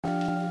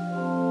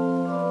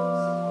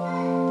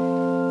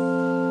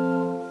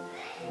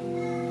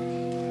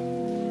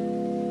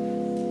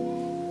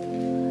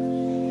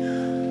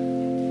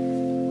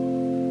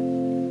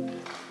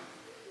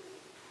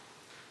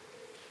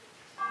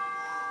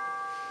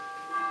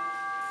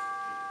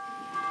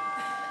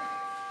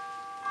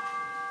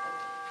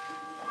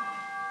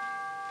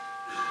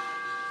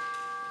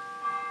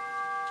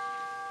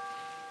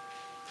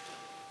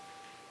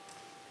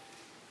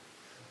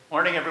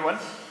Morning, everyone.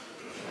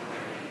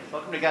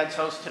 Welcome to God's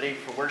house today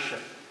for worship.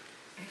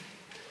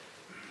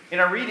 In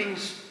our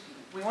readings,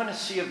 we want to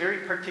see a very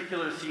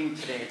particular theme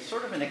today. It's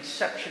sort of an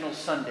exceptional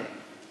Sunday.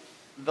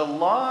 The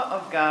law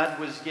of God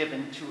was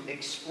given to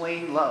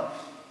explain love,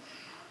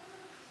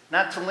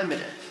 not to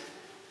limit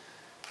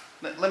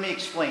it. Let me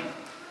explain.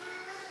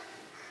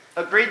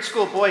 A grade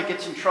school boy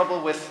gets in trouble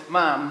with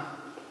mom.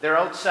 They're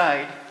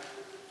outside,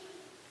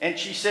 and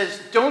she says,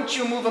 "Don't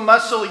you move a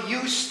muscle,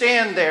 you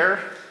stand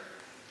there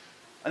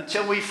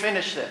until we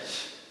finish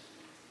this."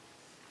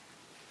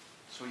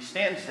 So he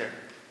stands there.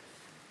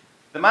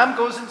 The mom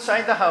goes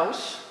inside the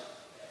house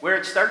where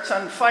it starts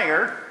on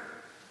fire,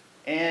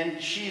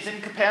 and she's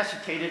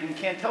incapacitated and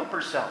can't help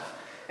herself.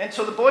 And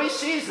so the boy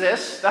sees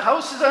this. The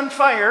house is on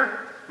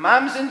fire.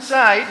 Mom's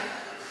inside,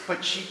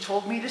 but she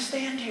told me to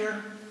stand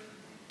here.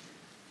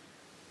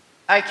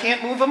 I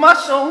can't move a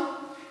muscle.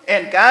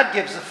 And God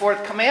gives the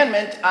fourth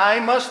commandment, I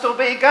must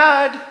obey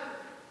God.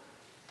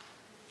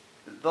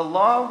 The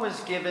law was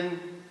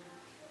given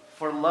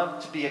for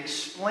love to be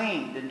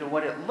explained into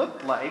what it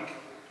looked like,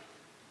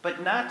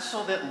 but not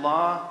so that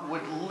law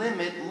would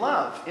limit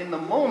love. In the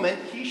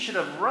moment, he should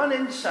have run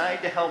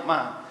inside to help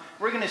mom.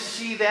 We're going to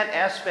see that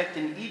aspect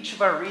in each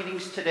of our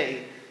readings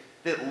today,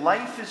 that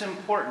life is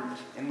important,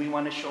 and we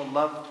want to show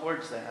love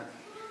towards that.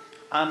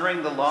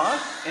 Honoring the law,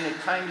 and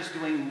at times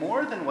doing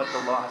more than what the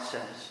law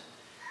says.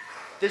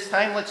 This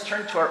time, let's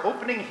turn to our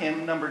opening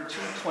hymn, number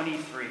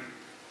 223.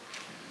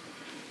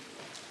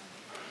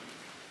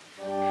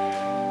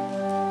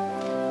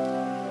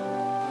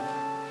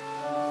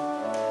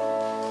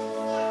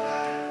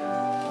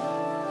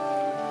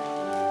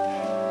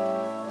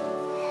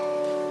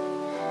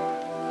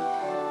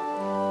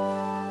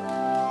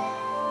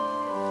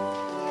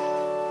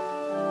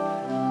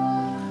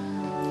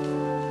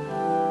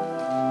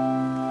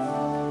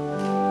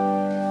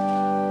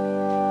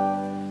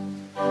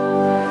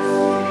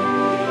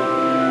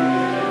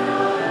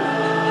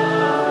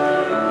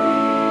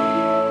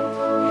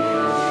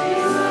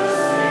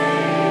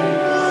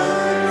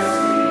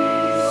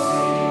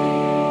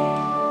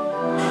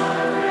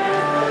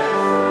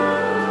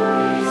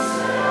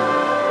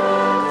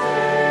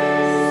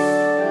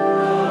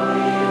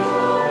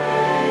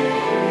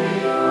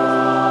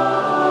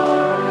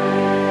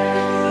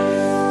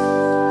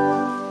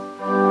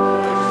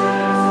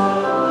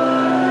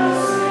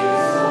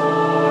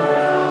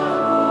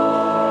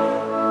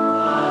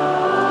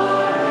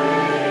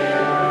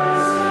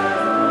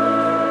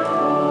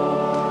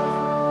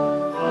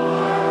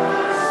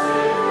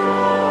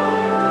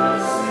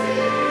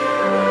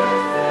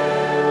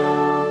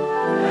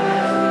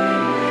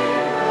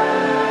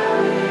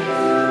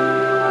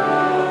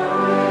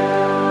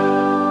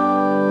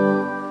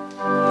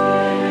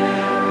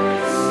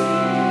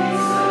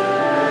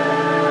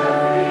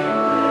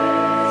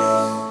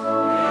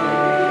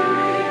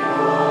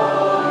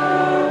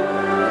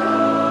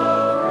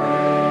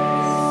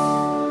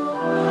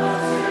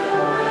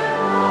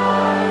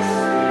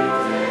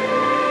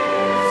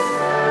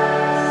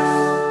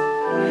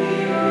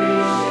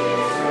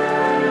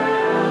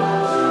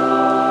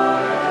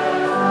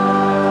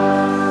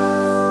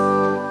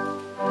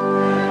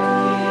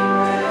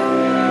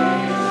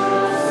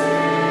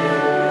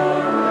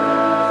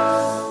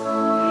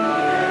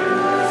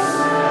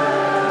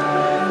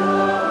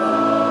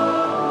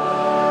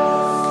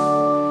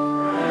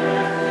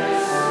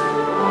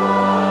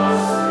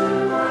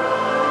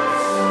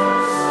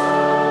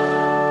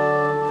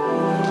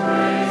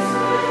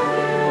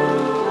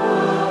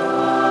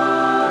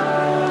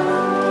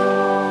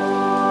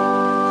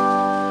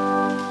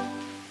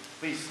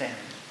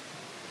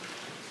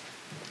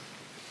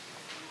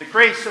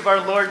 Grace of our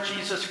Lord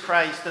Jesus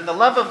Christ and the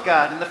love of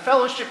God and the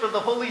fellowship of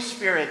the Holy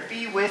Spirit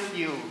be with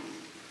you.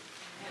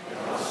 And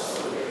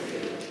also with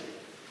you.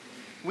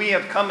 We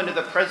have come into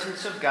the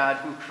presence of God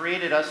who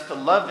created us to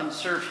love and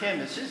serve him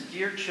as his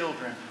dear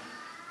children,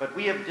 but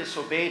we have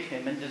disobeyed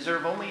him and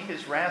deserve only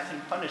his wrath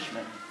and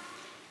punishment.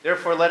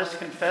 Therefore, let us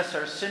confess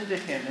our sin to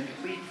him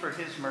and plead for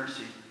his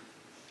mercy.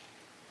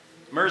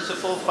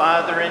 Merciful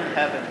Father in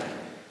heaven,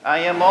 I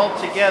am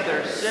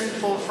altogether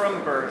sinful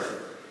from birth.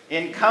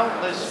 In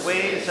countless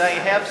ways I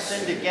have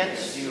sinned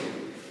against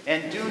you,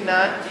 and do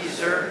not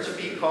deserve to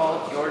be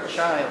called your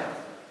child.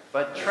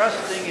 But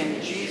trusting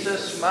in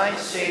Jesus, my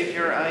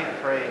Savior, I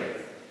pray.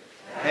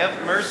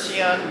 Have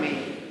mercy on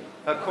me,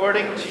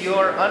 according to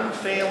your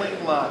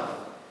unfailing love.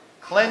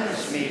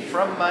 Cleanse me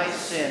from my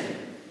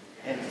sin,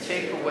 and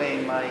take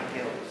away my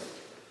guilt.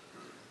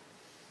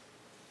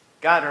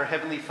 God, our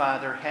Heavenly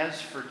Father, has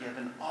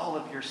forgiven all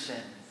of your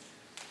sin.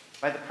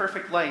 By the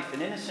perfect life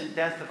and innocent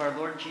death of our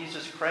Lord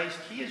Jesus Christ,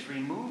 he has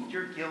removed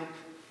your guilt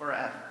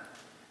forever.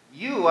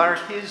 You are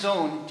his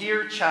own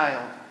dear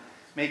child.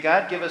 May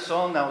God give us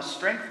all now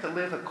strength to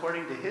live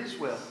according to his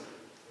will.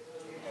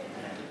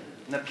 Amen.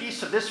 In the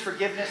peace of this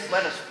forgiveness,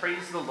 let us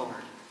praise the Lord.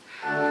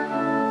 Praise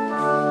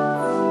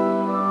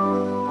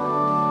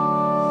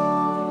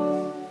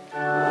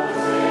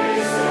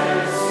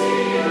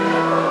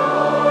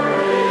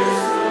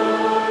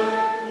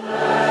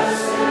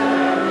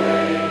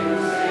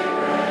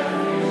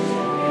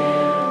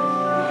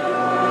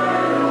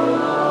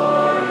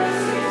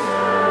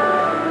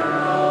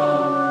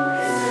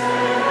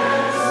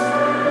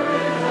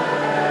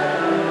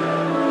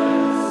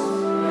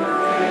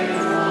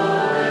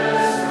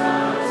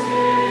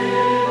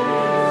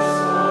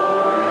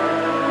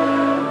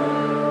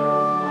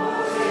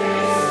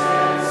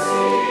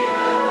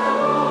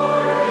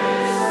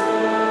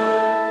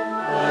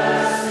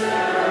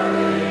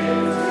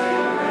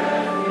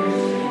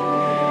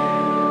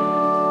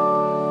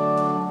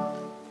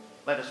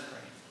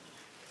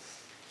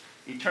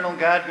Eternal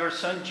God, your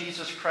Son,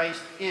 Jesus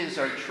Christ, is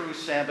our true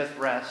Sabbath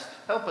rest.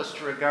 Help us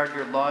to regard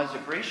your law as a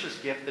gracious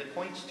gift that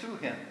points to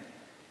him,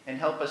 and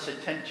help us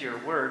attend to your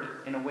word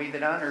in a way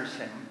that honors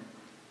him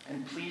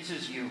and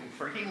pleases you,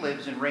 for he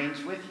lives and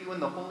reigns with you in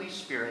the Holy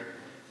Spirit,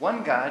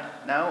 one God,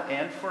 now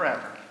and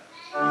forever.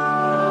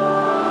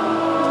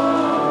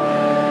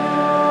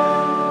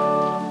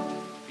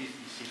 Please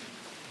be seated.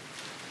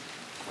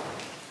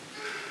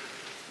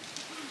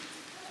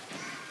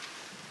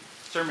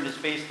 The sermon is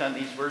based on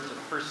these words of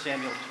 1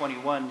 Samuel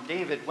 21.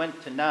 David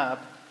went to Nob,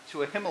 to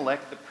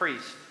Ahimelech the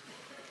priest.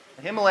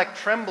 Ahimelech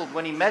trembled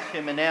when he met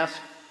him and asked,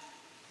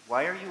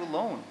 "Why are you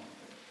alone?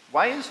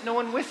 Why is no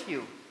one with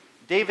you?"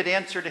 David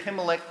answered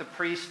Ahimelech the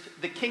priest,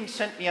 "The king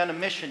sent me on a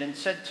mission and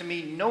said to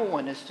me, 'No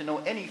one is to know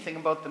anything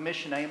about the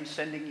mission I am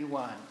sending you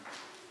on.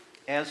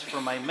 As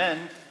for my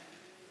men,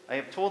 I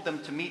have told them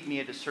to meet me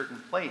at a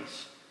certain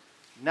place.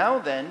 Now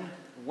then,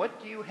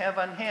 what do you have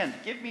on hand?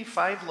 Give me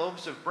 5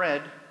 loaves of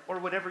bread, or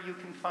whatever you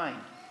can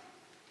find.'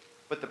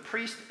 But the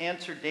priest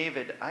answered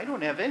David, 'I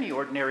don't have any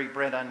ordinary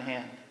bread on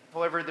hand.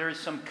 However, there is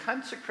some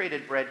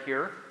consecrated bread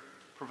here,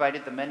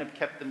 provided the men have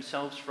kept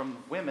themselves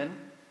from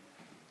women.'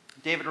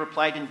 David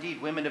replied,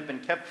 'Indeed, women have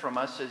been kept from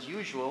us as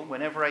usual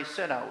whenever I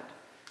set out.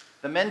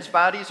 The men's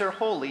bodies are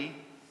holy,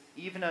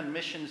 even on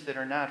missions that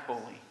are not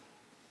holy.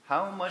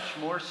 How much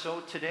more so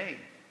today?'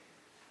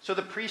 So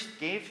the priest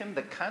gave him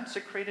the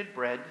consecrated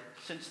bread,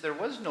 since there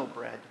was no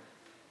bread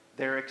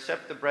there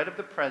except the bread of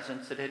the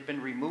presence that had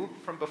been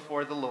removed from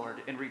before the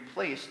Lord and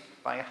replaced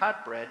by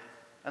hot bread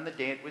on the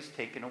day it was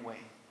taken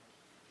away."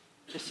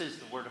 This is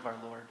the word of our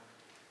Lord.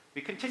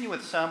 We continue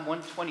with Psalm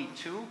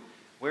 122,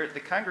 where the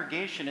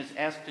congregation is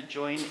asked to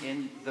join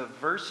in the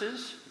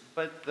verses,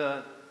 but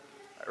the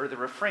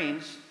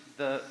refrains.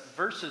 The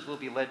verses will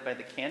be led by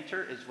the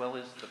cantor as well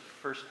as the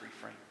first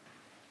refrain.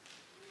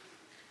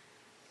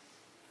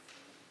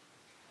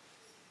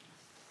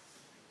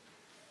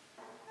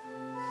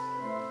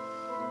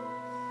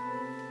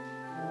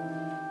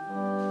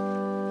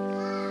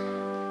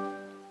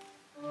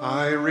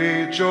 I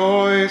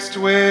rejoiced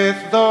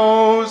with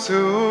those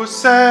who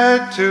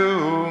said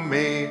to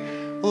me,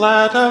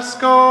 "Let us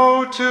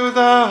go to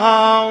the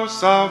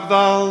house of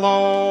the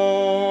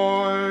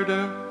Lord."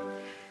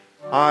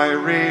 I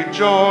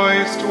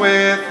rejoiced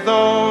with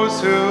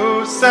those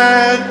who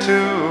said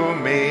to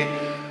me,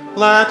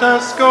 "Let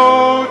us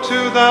go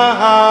to the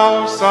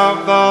house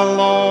of the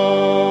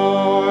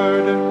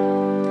Lord."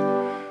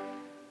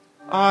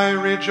 I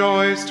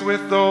rejoiced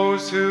with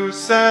those who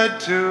said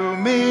to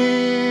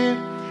me,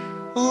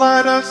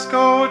 "Let us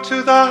go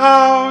to the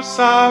house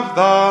of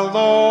the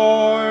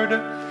Lord.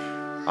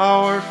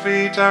 Our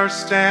feet are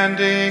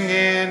standing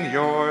in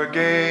your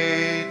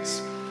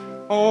gates,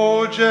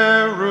 O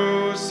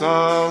Jerusalem."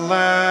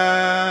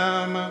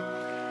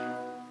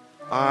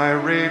 I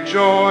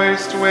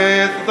rejoiced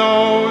with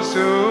those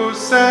who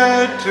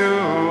said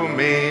to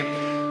me,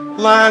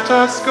 "Let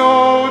us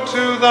go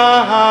to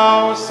the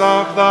house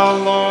of the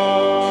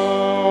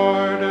Lord."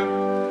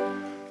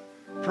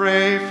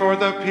 Pray for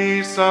the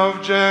peace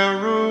of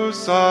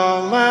Jerusalem.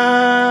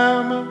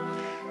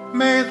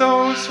 May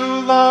those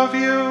who love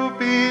you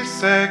be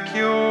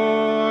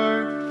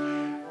secure.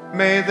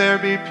 May there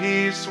be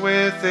peace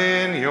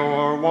within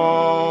your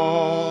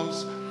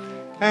walls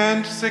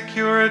and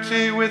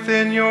security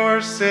within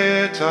your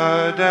citadels.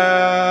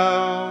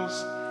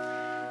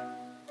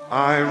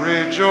 I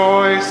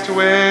rejoiced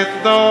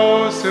with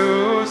those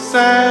who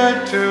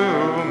said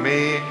to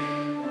me,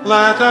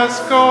 "Let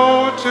us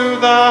go to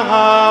the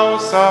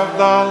house of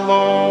the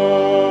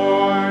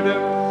Lord."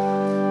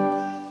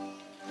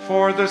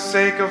 For the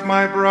sake of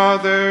my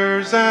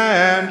brothers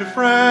and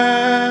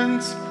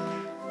friends,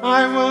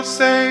 I will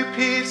say,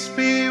 "Peace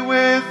be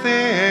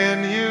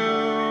within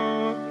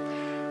you."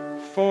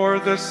 For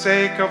the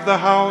sake of the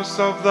house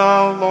of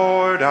the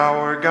Lord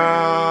our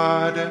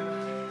God,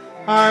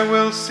 I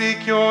will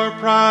seek your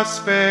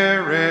prosperity.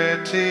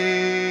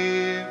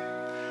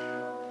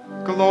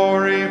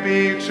 Glory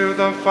be to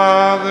the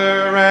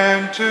Father,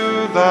 and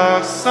to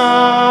the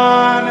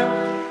Son,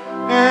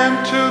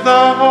 and to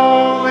the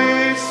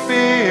Holy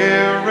Spirit,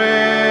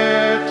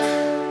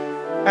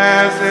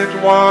 as it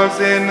was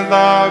in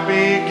the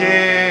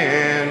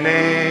beginning,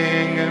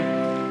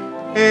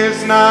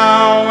 is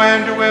now,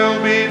 and will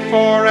be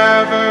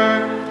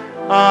forever.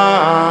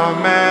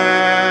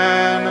 Amen.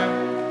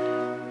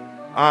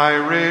 I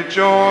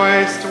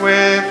rejoiced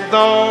with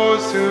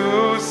those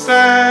who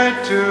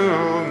said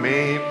to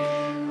me,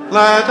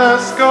 "Let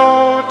us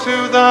go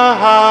to the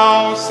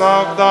house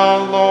of the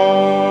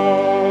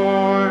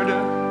Lord."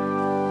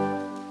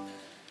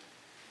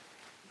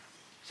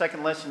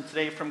 Second lesson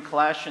today from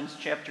Colossians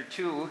chapter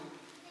 2.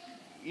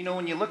 You know,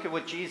 when you look at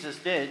what Jesus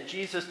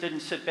didn't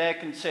sit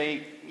back and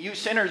say, "You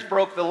sinners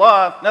broke the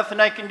law,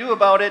 nothing I can do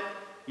about it,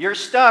 you're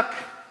stuck."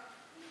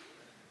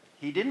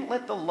 He didn't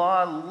let the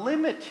law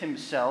limit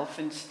himself.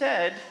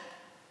 Instead,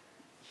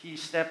 he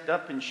stepped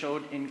up and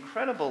showed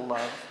incredible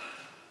love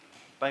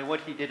by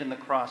what he did in the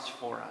cross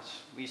for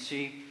us. We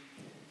see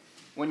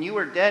When you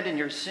were dead in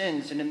your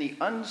sins and in the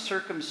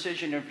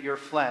uncircumcision of your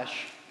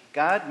flesh,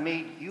 God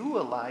made you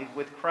alive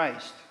with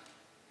Christ.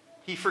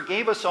 He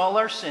forgave us all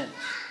our sins,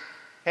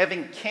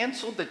 having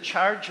canceled the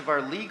charge of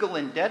our legal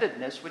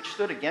indebtedness which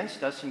stood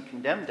against us and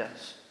condemned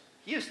us.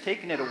 He has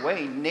taken it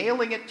away,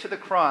 nailing it to the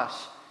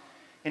cross.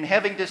 And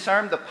having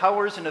disarmed the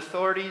powers and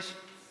authorities,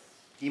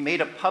 he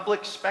made a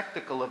public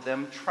spectacle of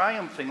them,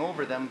 triumphing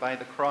over them by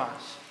the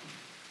cross.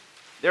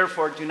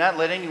 Therefore, do not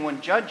let anyone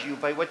judge you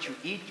by what you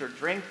eat or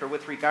drink, or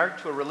with regard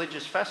to a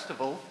religious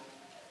festival,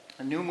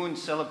 a new moon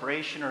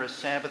celebration, or a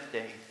Sabbath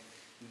day.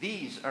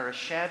 These are a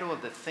shadow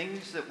of the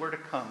things that were to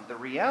come. The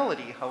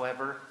reality,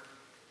 however,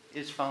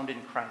 is found in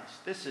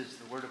Christ. This is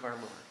the word of our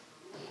Lord.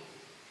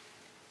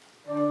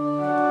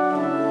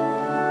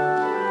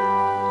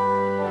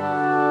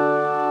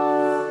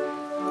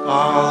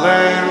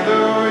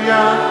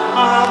 Alleluia.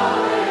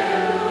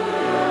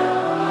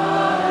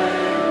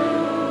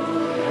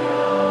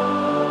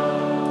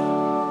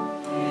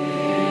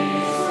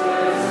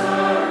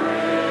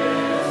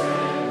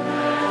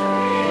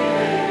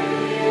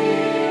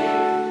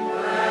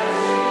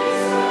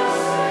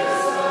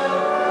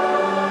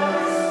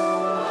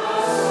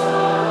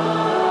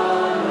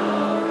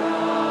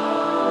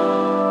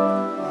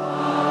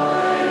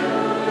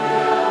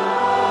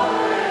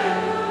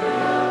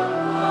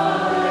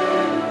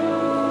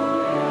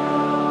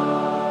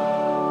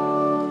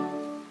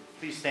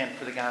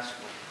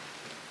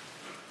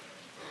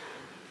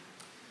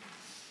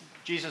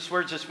 Jesus'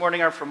 words this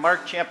morning are from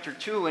Mark chapter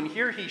 2, and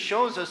here he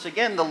shows us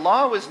again the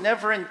law was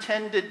never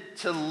intended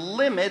to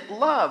limit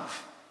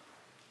love,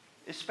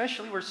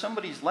 especially where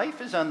somebody's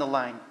life is on the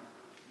line.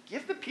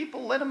 Give the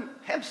people, let them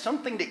have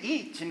something to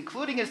eat,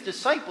 including his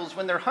disciples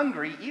when they're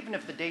hungry, even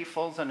if the day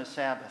falls on a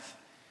Sabbath.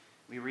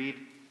 We read,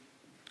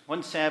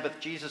 one Sabbath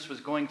Jesus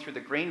was going through the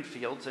grain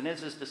fields, and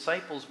as his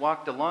disciples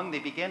walked along, they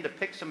began to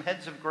pick some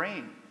heads of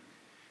grain.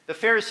 The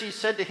Pharisees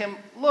said to him,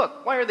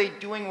 "Look, why are they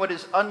doing what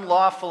is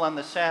unlawful on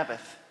the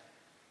Sabbath?"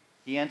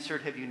 He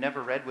answered, "Have you never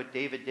read what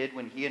David did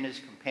when he and his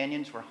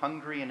companions were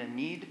hungry and in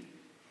need?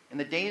 In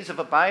the days of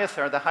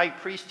Abiathar, the high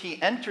priest, he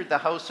entered the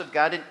house of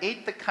God and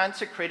ate the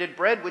consecrated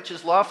bread, which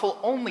is lawful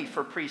only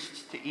for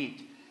priests to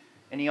eat.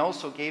 And he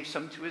also gave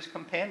some to his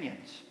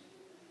companions."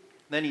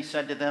 Then he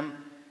said to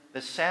them,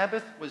 "The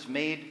Sabbath was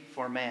made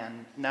for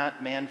man,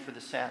 not man for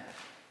the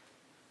Sabbath.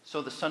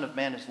 So the Son of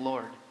Man is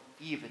Lord,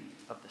 even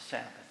of the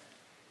Sabbath."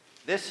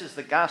 This is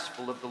the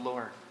gospel of the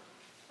Lord.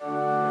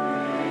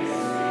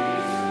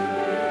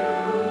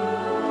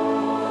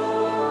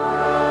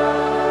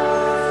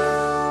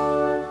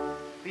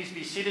 Please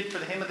be seated for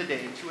the hymn of the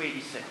day,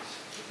 286.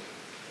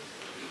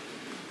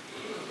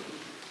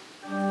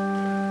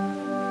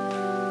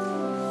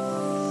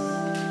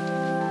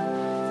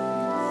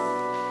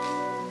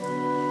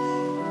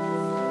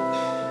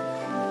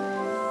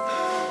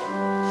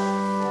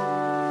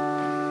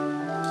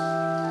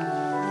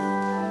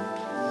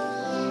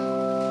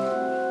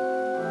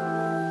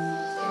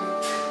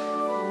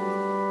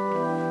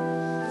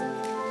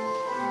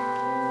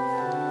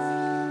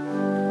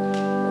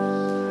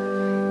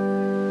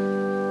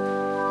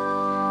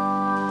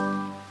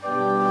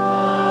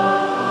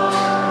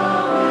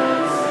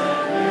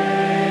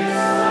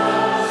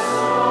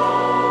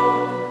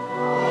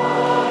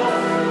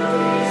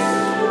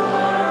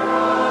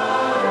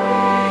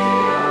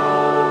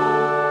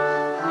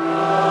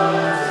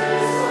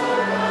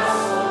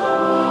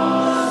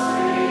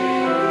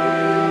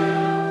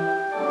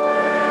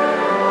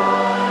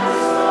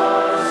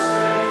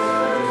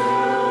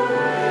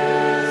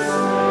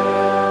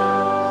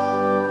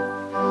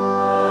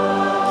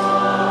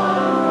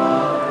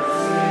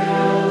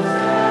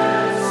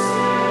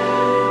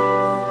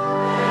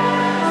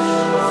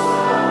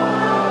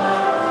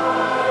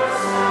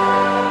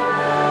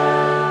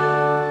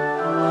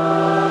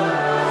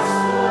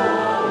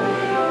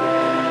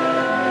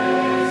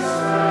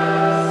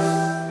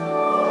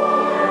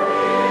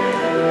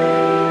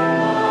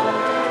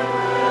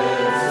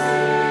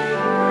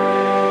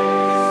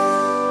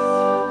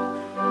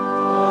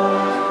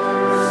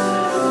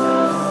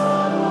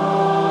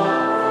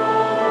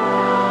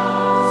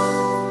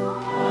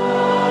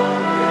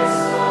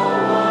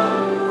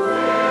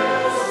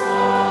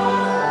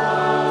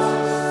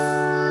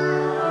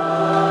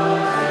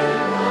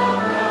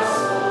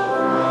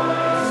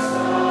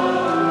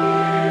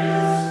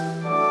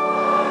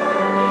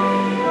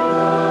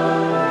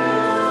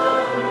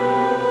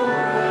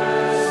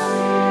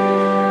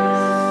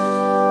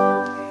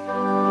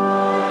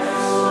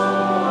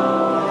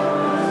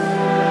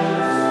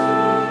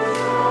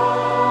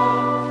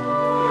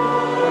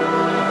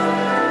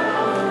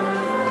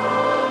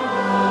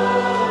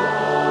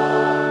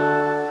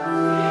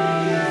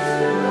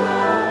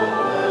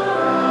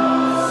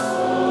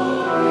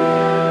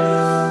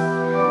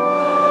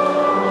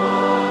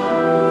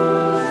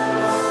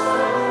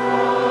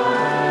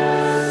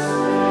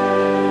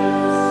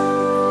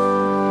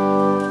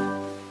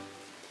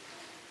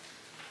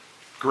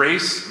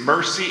 Grace,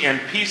 mercy, and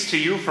peace to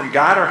you from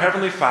God our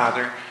Heavenly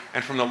Father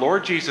and from the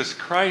Lord Jesus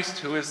Christ,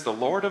 who is the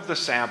Lord of the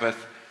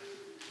Sabbath.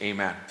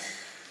 Amen.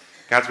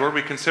 God's Word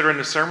we consider in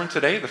the sermon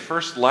today, the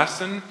first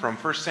lesson from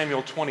 1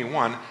 Samuel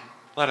 21.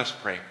 Let us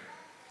pray.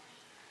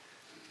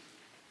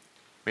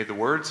 May the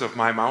words of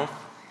my mouth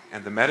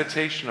and the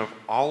meditation of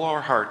all our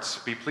hearts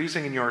be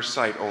pleasing in your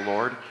sight, O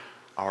Lord,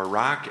 our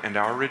rock and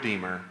our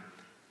Redeemer.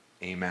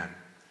 Amen.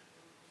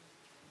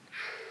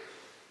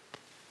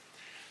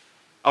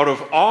 Out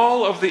of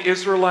all of the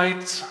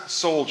Israelites'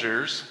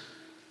 soldiers,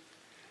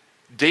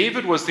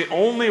 David was the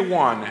only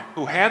one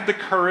who had the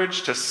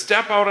courage to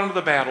step out onto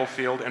the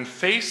battlefield and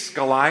face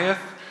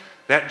Goliath,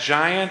 that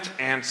giant,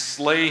 and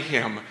slay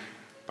him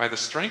by the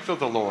strength of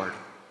the Lord.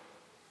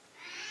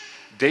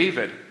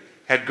 David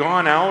had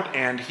gone out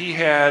and he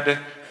had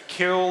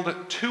killed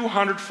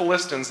 200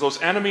 Philistines, those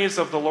enemies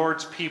of the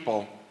Lord's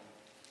people,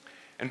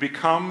 and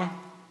become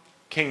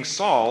King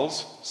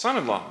Saul's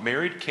son-in-law,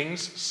 married King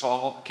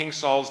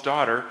Saul's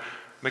daughter,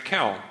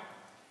 Michal.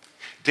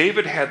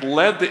 David had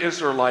led the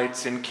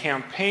Israelites in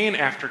campaign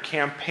after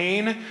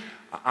campaign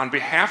on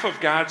behalf of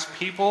God's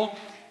people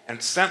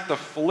and sent the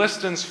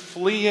Philistines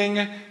fleeing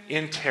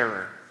in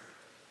terror.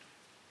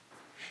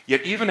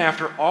 Yet even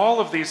after all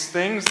of these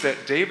things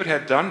that David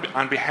had done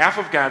on behalf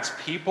of God's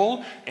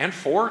people and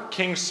for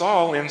King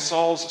Saul in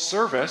Saul's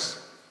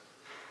service,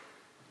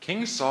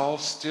 King Saul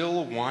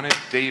still wanted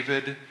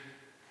David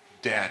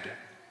dead.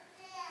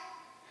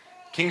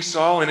 King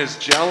Saul, in his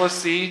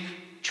jealousy,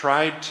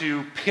 tried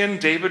to pin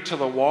David to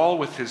the wall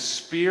with his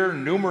spear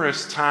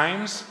numerous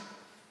times.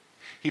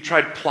 He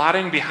tried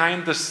plotting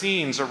behind the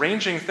scenes,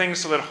 arranging things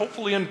so that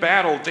hopefully in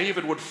battle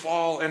David would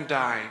fall and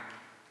die.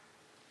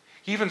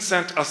 He even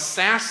sent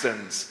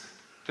assassins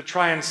to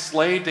try and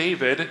slay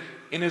David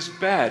in his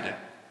bed.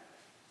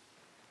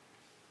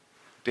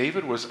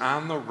 David was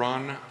on the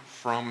run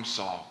from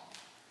Saul.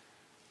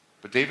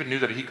 But David knew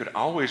that he could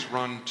always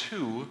run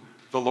to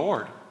the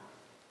Lord.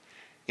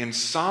 In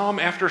psalm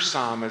after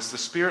psalm, as the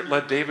Spirit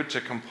led David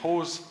to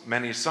compose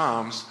many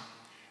psalms,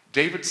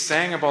 David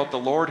sang about the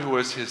Lord who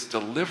was his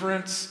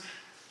deliverance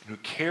and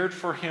who cared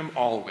for him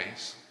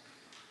always.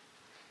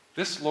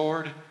 This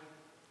Lord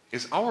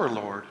is our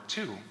Lord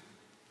too.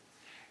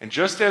 And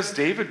just as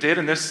David did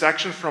in this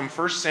section from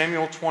 1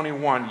 Samuel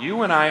 21,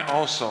 you and I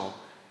also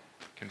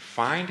can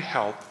find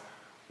help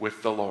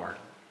with the Lord.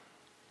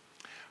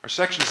 Our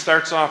section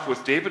starts off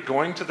with David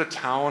going to the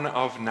town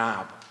of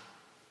Nob.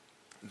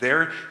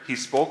 There he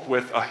spoke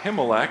with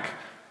Ahimelech,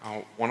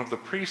 one of the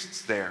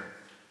priests there.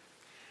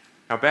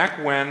 Now back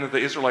when the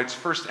Israelites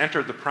first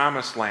entered the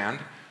Promised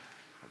Land,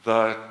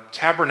 the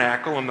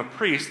tabernacle and the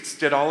priests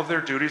did all of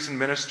their duties in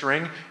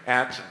ministering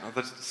at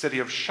the city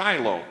of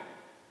Shiloh.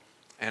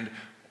 And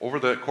over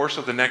the course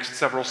of the next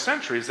several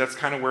centuries, that's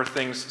kind of where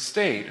things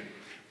stayed.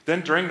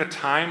 Then during the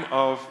time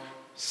of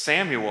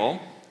Samuel,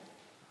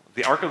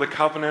 the Ark of the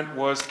Covenant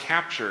was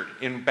captured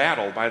in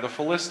battle by the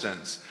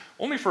Philistines,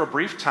 only for a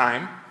brief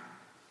time.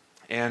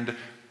 And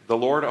the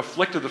Lord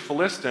afflicted the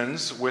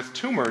Philistines with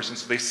tumors, and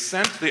so they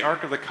sent the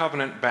Ark of the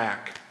Covenant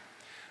back.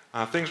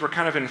 Things were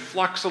kind of in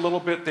flux a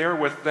little bit there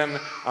with then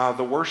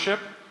the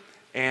worship.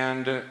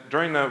 And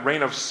during the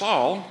reign of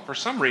Saul, for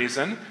some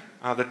reason,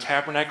 the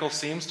tabernacle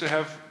seems to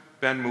have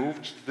been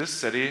moved to this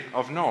city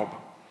of Nob,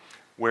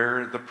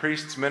 where the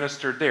priests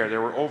ministered there.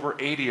 There were over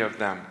 80 of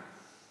them.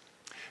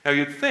 Now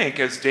you'd think,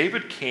 as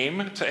David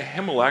came to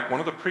Ahimelech, one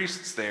of the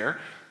priests there,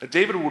 that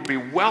David would be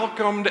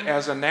welcomed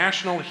as a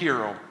national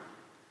hero.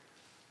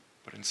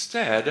 But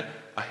instead,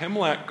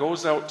 Ahimelech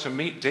goes out to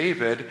meet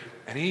David,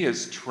 and he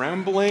is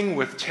trembling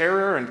with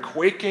terror and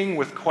quaking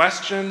with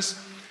questions.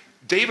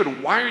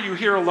 David, why are you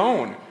here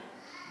alone?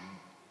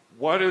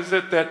 What is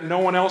it that no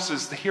one else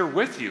is here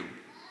with you?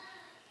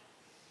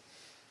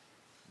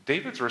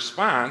 David's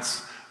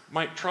response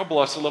might trouble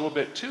us a little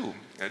bit too.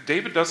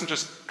 David doesn't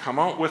just come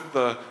out with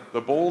the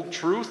bold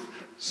truth.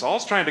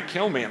 Saul's trying to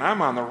kill me, and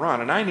I'm on the run,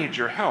 and I need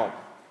your help.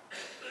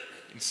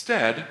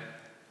 Instead,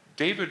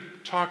 David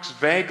talks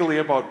vaguely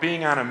about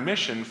being on a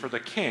mission for the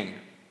king.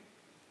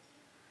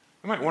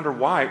 You might wonder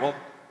why. Well,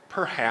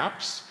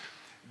 perhaps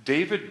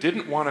David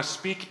didn't want to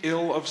speak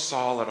ill of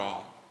Saul at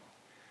all.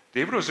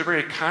 David was a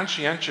very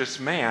conscientious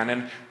man,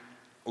 and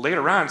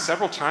later on,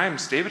 several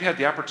times, David had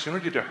the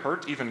opportunity to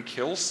hurt, even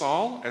kill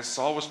Saul as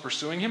Saul was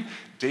pursuing him.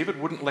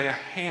 David wouldn't lay a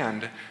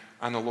hand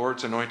on the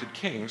Lord's anointed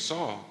king,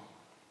 Saul.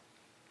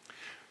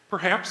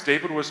 Perhaps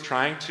David was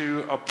trying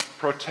to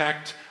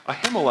protect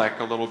Ahimelech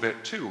a little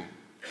bit too.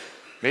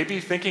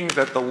 Maybe thinking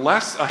that the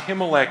less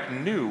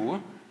Ahimelech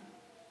knew,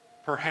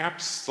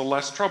 perhaps the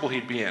less trouble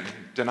he'd be in.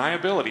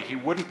 Deniability. He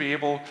wouldn't be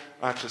able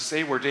to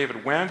say where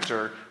David went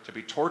or to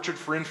be tortured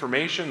for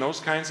information, those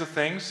kinds of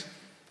things.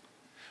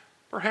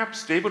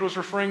 Perhaps David was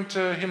referring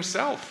to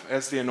himself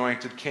as the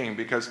anointed king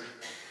because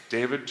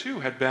David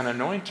too had been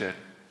anointed.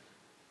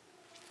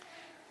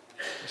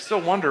 I still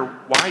wonder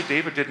why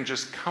David didn't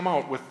just come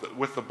out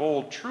with the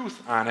bold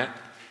truth on it.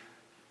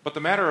 But the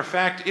matter of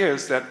fact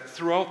is that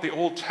throughout the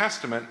Old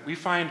Testament, we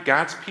find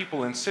God's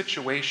people in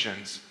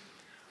situations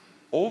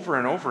over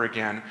and over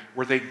again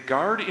where they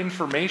guard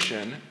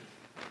information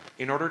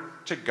in order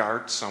to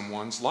guard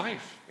someone's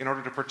life, in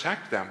order to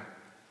protect them.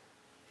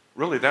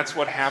 Really, that's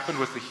what happened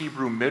with the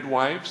Hebrew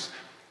midwives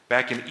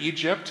back in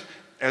Egypt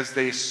as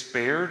they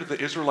spared the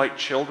Israelite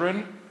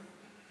children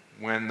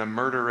when the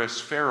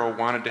murderous Pharaoh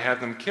wanted to have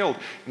them killed.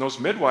 And those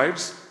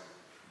midwives,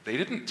 they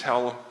didn't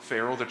tell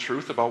Pharaoh the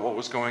truth about what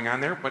was going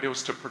on there, but it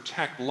was to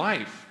protect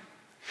life.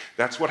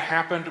 That's what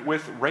happened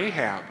with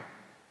Rahab.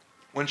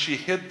 When she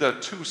hid the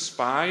 2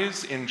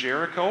 spies in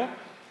Jericho,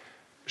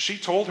 she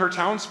told her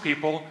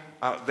townspeople,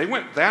 they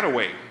went that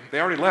way.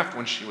 They already left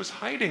when she was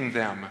hiding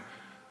them,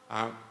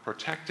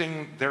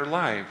 protecting their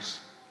lives.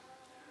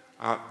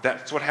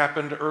 That's what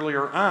happened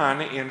earlier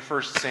on in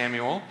 1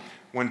 Samuel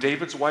when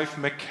David's wife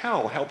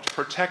Michal helped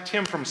protect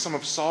him from some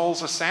of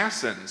Saul's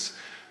assassins.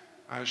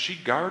 She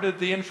guarded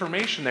the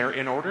information there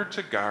in order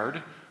to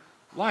guard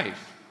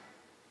life.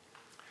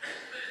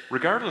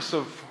 Regardless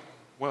of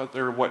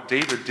whether what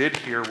David did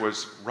here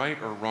was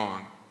right or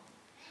wrong,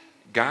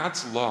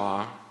 God's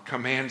law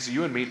commands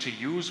you and me to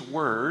use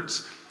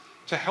words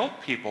to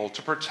help people,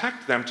 to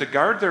protect them, to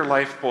guard their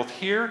life both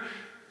here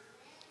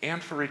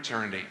and for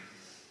eternity.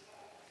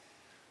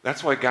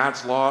 That's why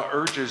God's law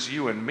urges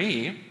you and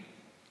me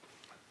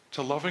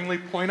to lovingly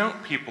point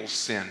out people's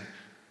sin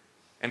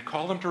and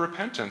call them to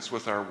repentance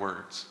with our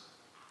words.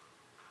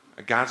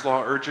 God's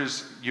law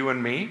urges you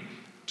and me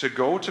to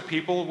go to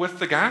people with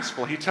the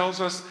gospel. He tells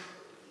us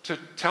to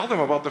tell them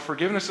about the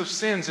forgiveness of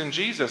sins in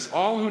Jesus,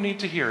 all who need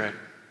to hear it.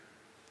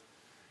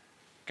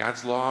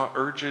 God's law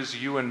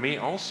urges you and me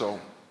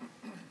also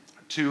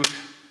to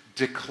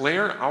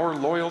declare our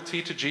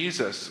loyalty to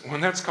Jesus.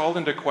 When that's called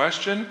into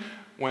question,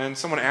 when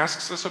someone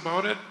asks us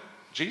about it,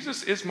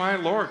 Jesus is my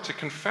Lord, to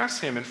confess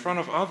him in front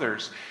of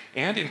others.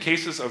 And in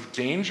cases of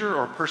danger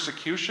or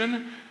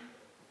persecution,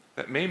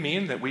 that may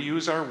mean that we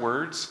use our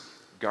words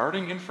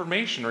guarding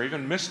information or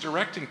even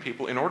misdirecting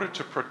people in order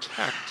to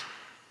protect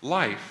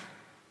life.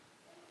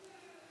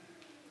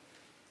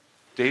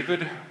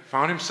 David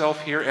found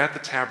himself here at the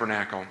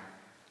tabernacle.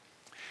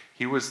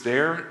 He was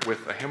there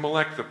with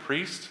Ahimelech the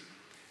priest,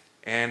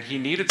 and he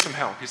needed some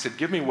help. He said,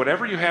 "Give me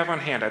whatever you have on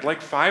hand. I'd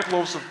like 5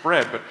 loaves of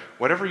bread, but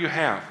whatever you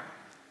have."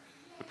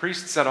 The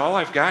priest said, "All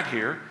I've got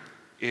here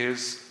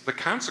is the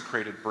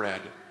consecrated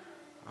bread,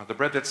 the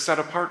bread that's set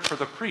apart for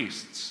the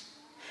priests."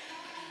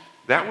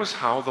 That was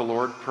how the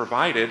Lord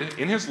provided,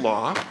 in his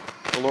law,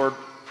 the Lord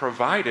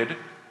provided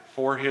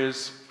for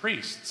his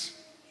priests.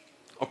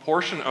 A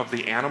portion of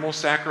the animal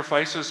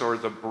sacrifices or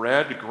the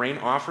bread, grain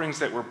offerings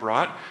that were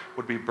brought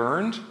would be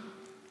burned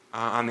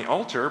on the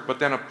altar, but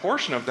then a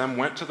portion of them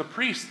went to the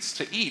priests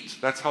to eat.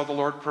 That's how the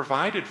Lord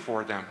provided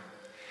for them.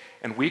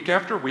 And week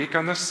after week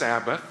on the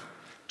Sabbath,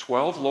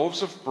 12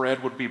 loaves of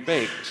bread would be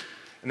baked,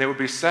 and they would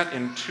be set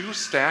in 2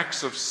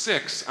 stacks of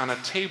 6 on a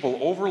table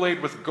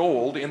overlaid with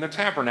gold in the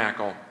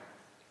tabernacle.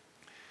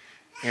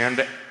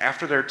 And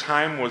after their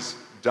time was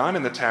done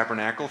in the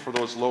tabernacle for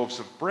those loaves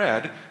of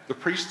bread, the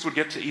priests would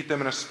get to eat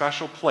them in a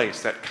special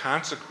place, that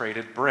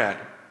consecrated bread.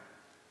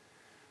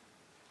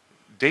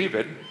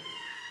 David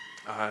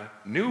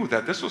knew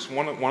that this was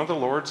one of the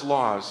Lord's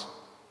laws.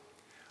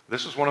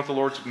 This was one of the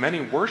Lord's many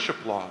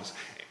worship laws.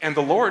 And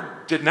the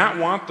Lord did not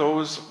want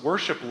those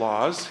worship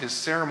laws, his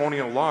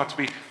ceremonial law, to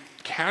be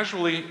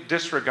casually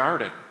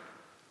disregarded.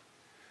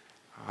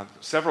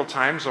 Several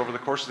times over the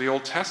course of the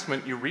Old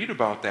Testament, you read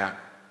about that.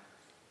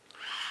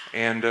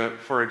 And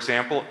for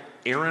example,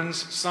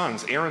 Aaron's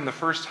sons, Aaron the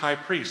first high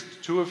priest,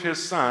 2 of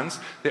his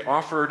sons, they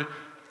offered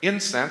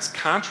incense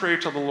contrary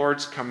to the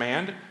Lord's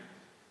command.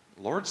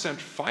 The Lord sent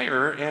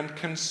fire and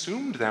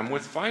consumed them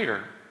with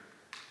fire.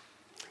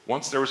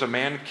 Once there was a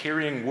man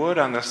carrying wood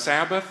on the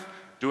Sabbath,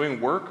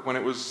 doing work when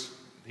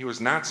he was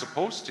not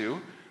supposed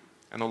to,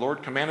 and the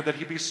Lord commanded that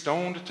he be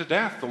stoned to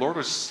death. The Lord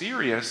was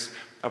serious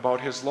about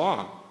his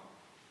law.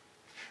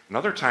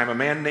 Another time, a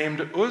man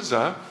named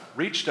Uzzah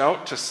reached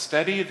out to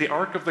steady the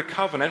Ark of the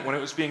Covenant when it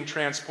was being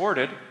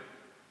transported,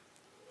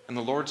 and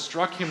the Lord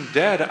struck him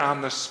dead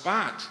on the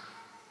spot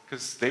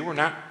because they were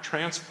not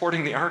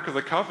transporting the Ark of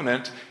the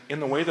Covenant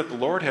in the way that the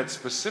Lord had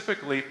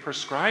specifically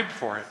prescribed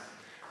for it.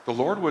 The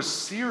Lord was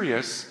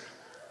serious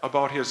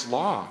about his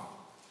law.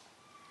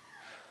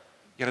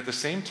 Yet at the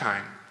same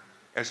time,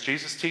 as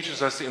Jesus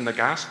teaches us in the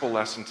gospel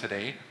lesson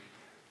today,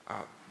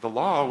 the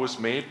law was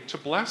made to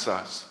bless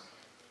us.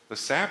 The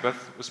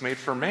Sabbath was made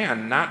for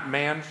man, not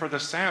man for the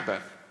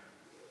Sabbath.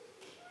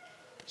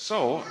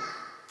 So,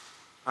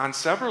 on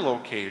several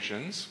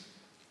occasions,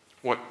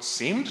 what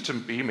seemed to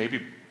be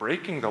maybe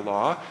breaking the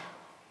law,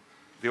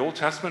 the Old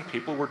Testament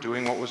people were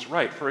doing what was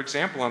right. For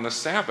example, on the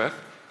Sabbath,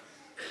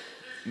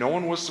 no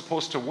one was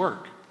supposed to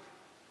work,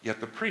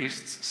 yet the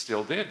priests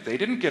still did. They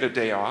didn't get a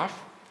day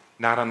off,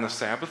 not on the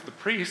Sabbath. The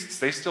priests,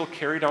 they still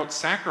carried out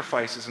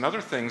sacrifices and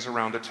other things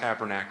around the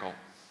tabernacle.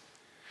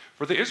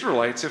 For the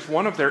Israelites, if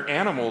one of their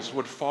animals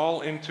would fall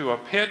into a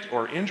pit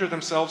or injure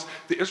themselves,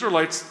 the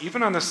Israelites,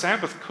 even on the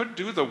Sabbath, could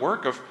do the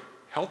work of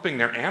helping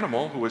their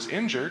animal who was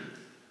injured.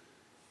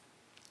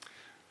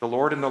 The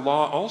Lord in the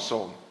law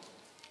also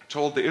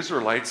told the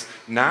Israelites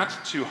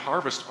not to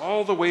harvest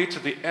all the way to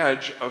the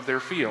edge of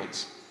their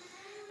fields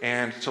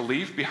and to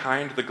leave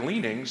behind the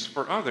gleanings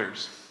for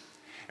others.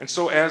 And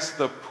so as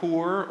the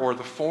poor or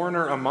the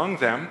foreigner among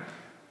them,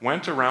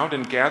 went around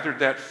and gathered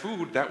that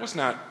food, that was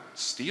not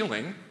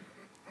stealing.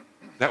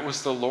 That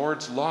was the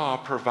Lord's law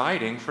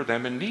providing for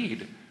them in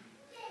need.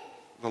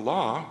 The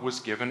law was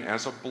given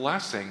as a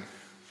blessing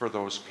for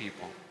those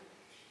people.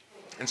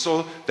 And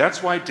so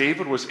that's why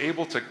David was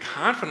able to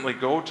confidently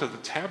go to the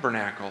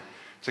tabernacle,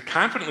 to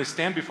confidently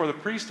stand before the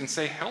priest and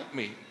say, help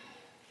me.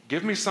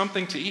 Give me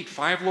something to eat,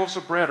 5 loaves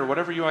of bread or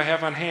whatever you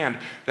have on hand.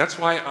 That's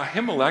why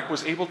Ahimelech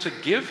was able to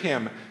give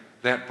him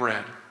that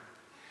bread.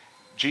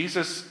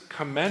 Jesus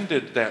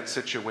commended that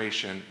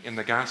situation in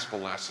the gospel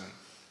lesson.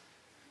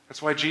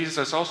 That's why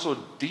Jesus also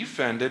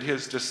defended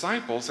his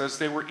disciples as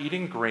they were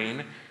eating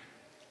grain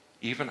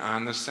even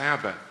on the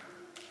Sabbath,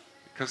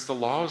 because the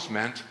law is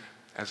meant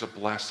as a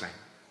blessing.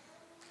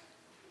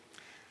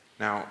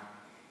 Now,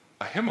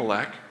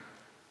 Ahimelech,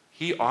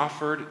 he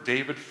offered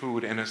David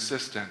food and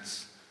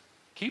assistance,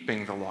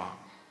 keeping the law.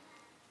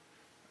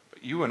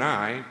 But you and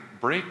I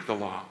break the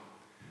law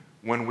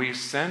when we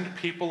send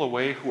people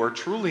away who are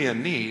truly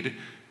in need,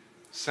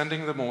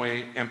 sending them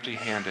away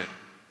empty-handed.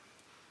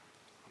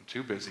 I'm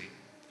too busy.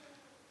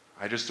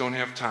 I just don't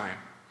have time.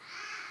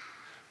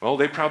 Well,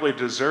 they probably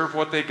deserve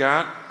what they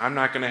got. I'm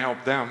not going to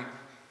help them.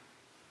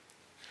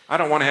 I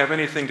don't want to have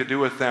anything to do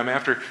with them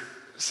after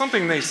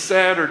something they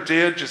said or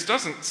did just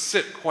doesn't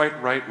sit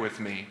quite right with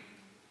me.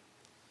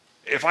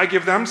 If I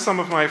give them some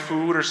of my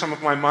food or some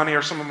of my money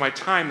or some of my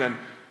time, then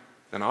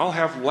I'll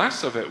have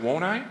less of it,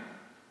 won't I?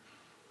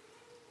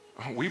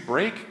 We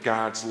break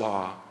God's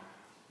law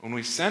when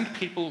we send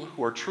people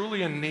who are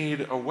truly in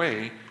need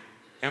away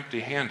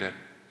empty-handed.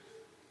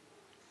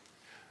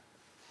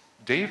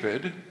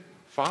 David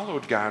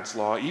followed God's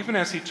law even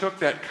as he took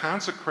that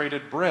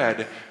consecrated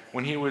bread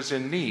when he was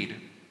in need.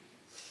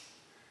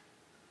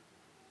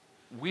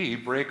 We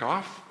break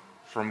off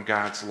from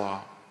God's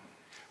law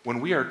when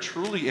we are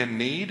truly in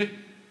need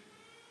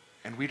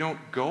and we don't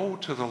go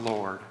to the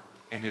Lord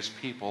and his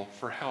people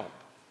for help.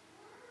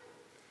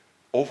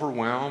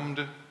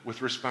 Overwhelmed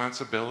with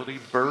responsibility,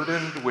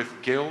 burdened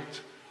with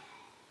guilt,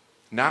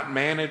 not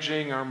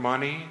managing our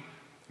money,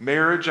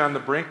 marriage on the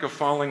brink of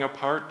falling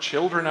apart,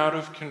 children out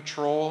of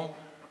control.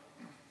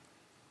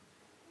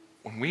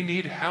 When we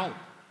need help,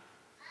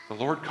 the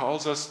Lord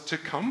calls us to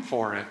come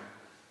for it.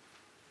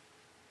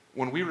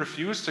 When we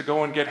refuse to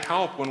go and get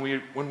help when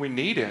we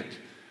need it,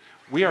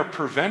 we are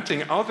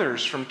preventing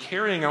others from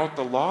carrying out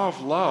the law of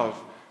love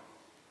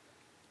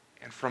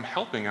and from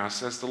helping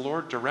us as the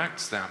Lord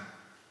directs them.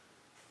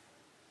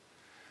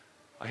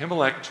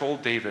 Ahimelech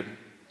told David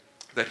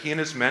that he and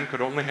his men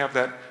could only have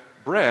that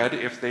bread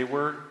if they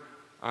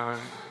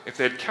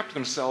had kept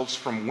themselves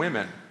from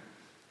women.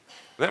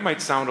 That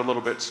might sound a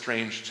little bit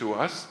strange to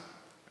us.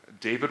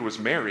 David was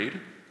married.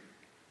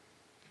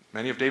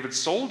 Many of David's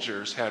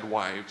soldiers had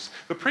wives.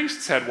 The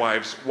priests had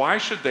wives. Why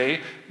should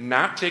they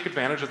not take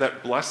advantage of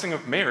that blessing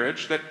of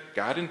marriage that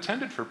God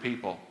intended for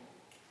people?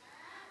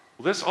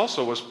 Well, this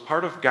also was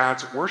part of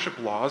God's worship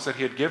laws that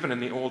he had given in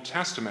the Old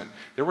Testament.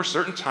 There were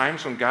certain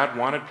times when God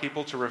wanted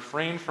people to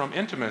refrain from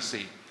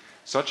intimacy,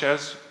 such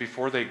as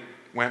before they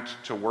went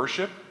to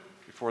worship,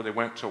 before they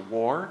went to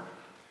war.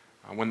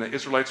 When the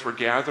Israelites were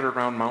gathered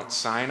around Mount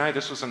Sinai,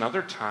 this was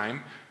another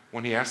time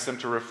when he asked them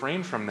to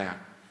refrain from that.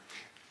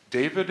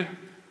 David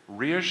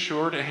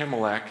reassured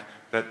Ahimelech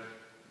that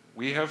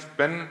we have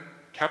been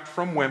kept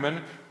from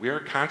women. We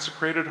are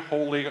consecrated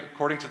holy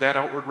according to that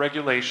outward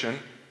regulation.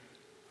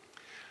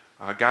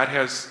 God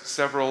has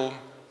several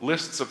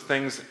lists of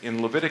things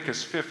in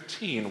Leviticus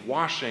 15,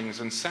 washings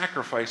and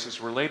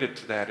sacrifices related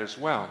to that as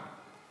well.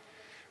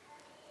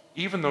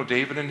 Even though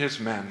David and his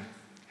men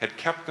had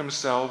kept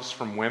themselves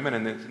from women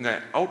in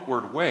that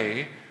outward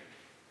way,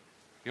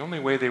 the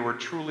only way they were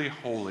truly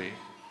holy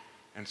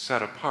and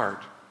set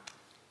apart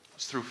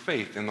was through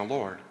faith in the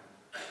Lord.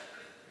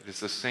 It is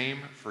the same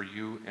for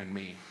you and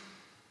me.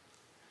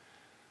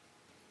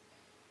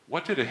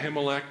 What did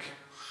Ahimelech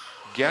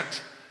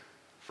get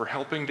for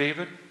helping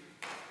David?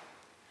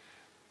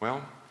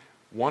 Well,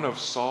 one of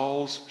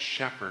Saul's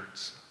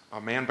shepherds, a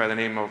man by the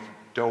name of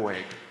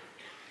Doeg,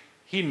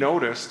 he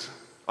noticed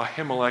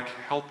Ahimelech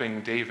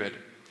helping David,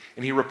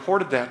 and he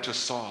reported that to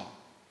Saul.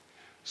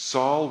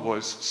 Saul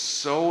was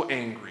so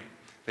angry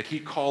that he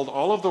called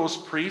all of those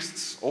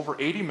priests, over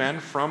 80 men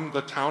from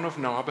the town of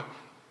Nob,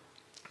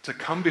 to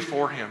come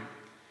before him.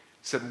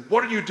 He said,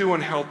 "What are you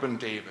doing helping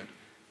David?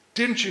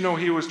 Didn't you know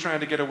he was trying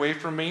to get away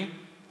from me?"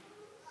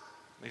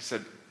 They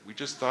said, "We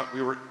just thought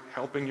we were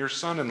helping your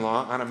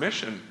son-in-law on a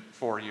mission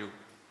for you."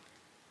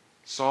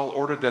 Saul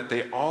ordered that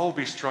they all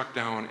be struck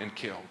down and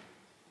killed.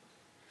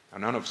 Now,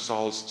 none of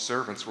Saul's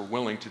servants were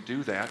willing to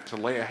do that, to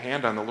lay a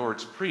hand on the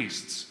Lord's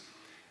priests.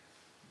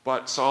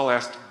 But Saul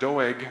asked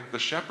Doeg the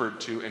shepherd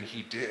to, and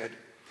he did.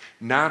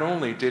 Not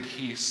only did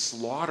he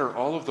slaughter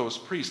all of those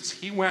priests,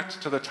 he went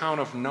to the town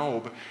of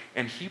Nob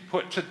and he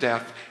put to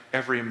death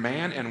every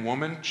man and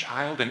woman,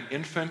 child and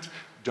infant,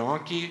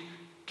 donkey,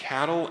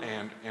 cattle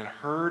and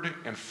herd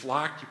and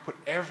flock. He put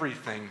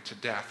everything to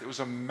death. It was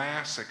a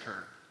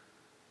massacre.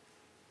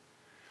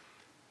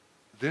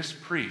 This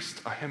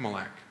priest,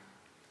 Ahimelech,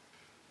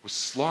 was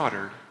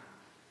slaughtered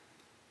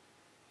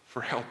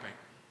for helping.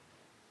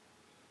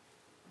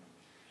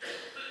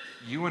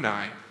 you and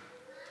I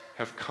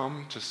have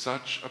come to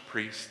such a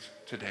priest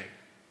today.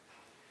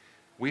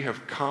 We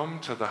have come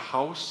to the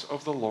house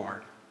of the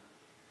Lord,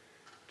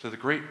 to the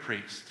great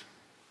priest,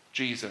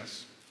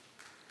 Jesus.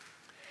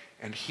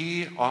 And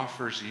he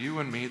offers you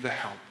and me the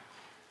help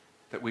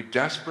that we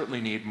desperately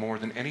need more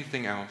than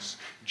anything else.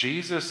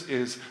 Jesus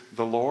is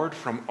the Lord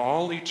from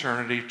all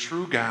eternity,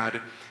 true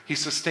God. He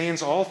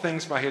sustains all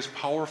things by his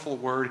powerful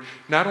word.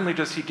 Not only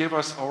does he give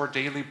us our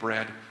daily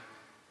bread,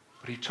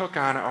 but he took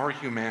on our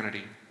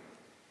humanity,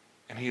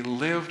 and he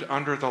lived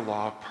under the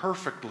law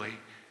perfectly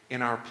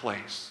in our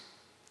place.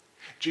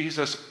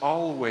 Jesus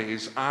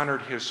always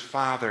honored his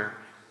Father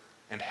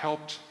and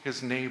helped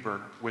his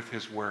neighbor with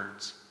his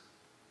words.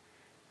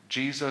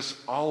 Jesus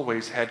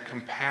always had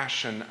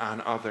compassion on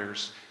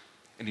others,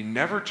 and he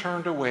never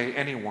turned away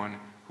anyone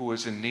who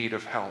was in need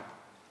of help.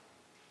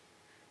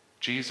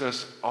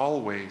 Jesus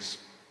always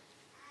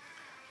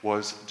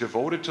was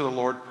devoted to the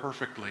Lord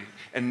perfectly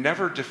and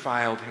never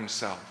defiled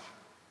himself.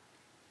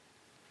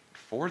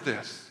 For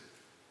this,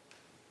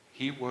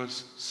 he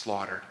was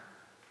slaughtered.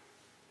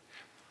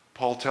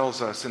 Paul tells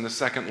us in the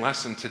second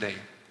lesson today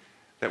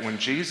that when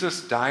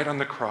Jesus died on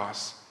the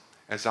cross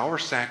as our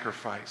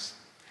sacrifice,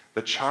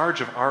 the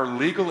charge of our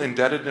legal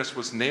indebtedness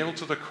was nailed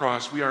to the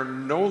cross. We are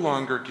no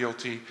longer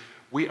guilty.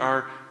 We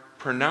are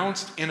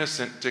pronounced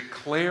innocent,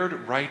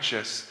 declared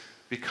righteous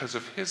because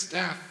of his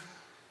death,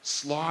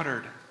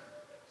 slaughtered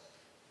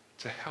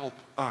to help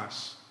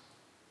us.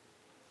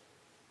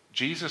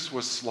 Jesus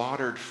was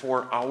slaughtered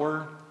for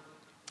our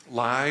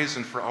lies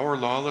and for our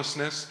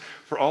lawlessness,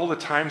 for all the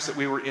times that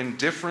we were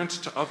indifferent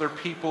to other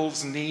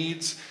people's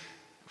needs,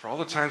 for all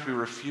the times we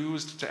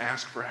refused to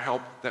ask for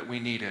help that we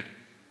needed.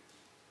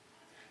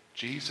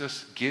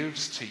 Jesus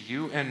gives to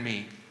you and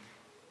me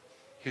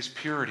his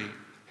purity,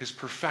 his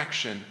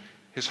perfection,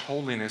 his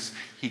holiness.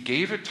 He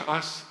gave it to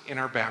us in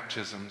our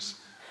baptisms,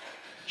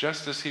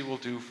 just as he will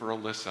do for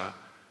Alyssa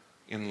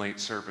in late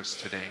service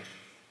today.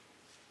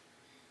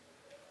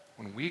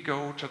 When we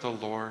go to the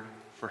Lord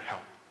for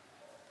help,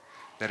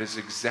 that is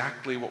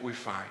exactly what we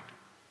find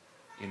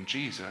in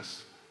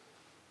Jesus,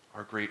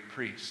 our great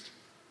priest.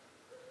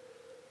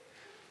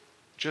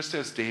 Just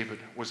as David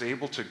was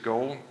able to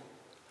go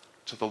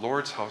to the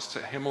Lord's house, to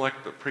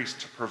Ahimelech the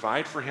priest, to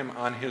provide for him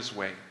on his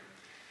way,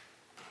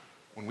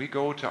 when we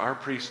go to our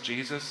priest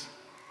Jesus,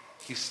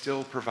 he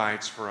still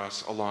provides for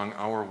us along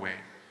our way.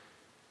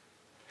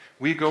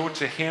 We go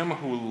to him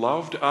who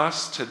loved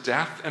us to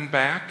death and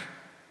back.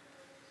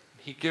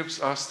 He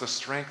gives us the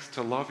strength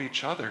to love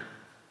each other.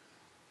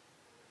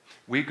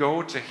 We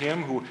go to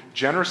him who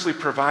generously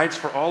provides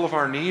for all of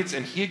our needs,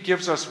 and he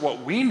gives us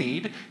what we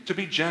need to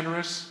be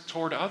generous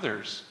toward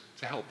others,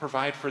 to help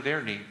provide for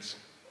their needs.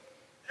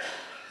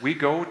 We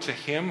go to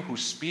him who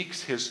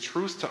speaks his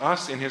truth to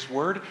us in his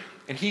word,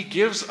 and he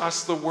gives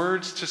us the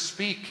words to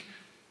speak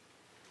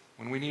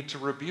when we need to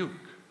rebuke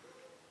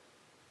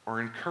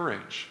or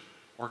encourage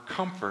or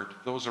comfort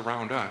those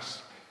around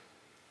us.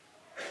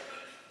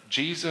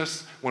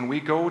 Jesus, when we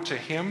go to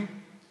him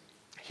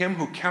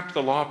who kept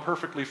the law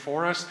perfectly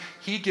for us,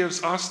 he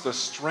gives us the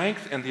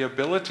strength and the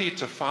ability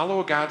to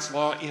follow God's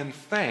law in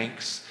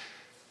thanks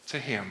to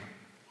him.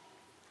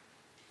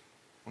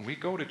 When we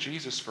go to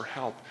Jesus for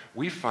help,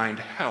 we find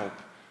help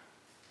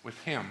with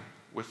him,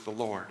 with the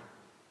Lord.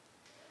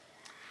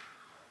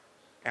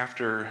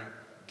 After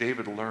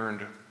David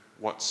learned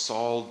what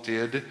Saul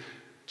did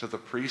to the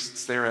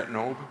priests there at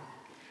Nob,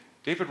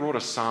 David wrote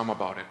a psalm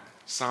about it,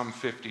 Psalm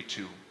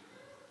 52.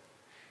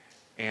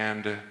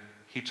 And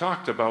he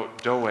talked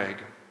about Doeg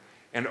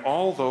and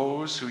all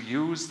those who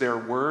use their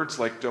words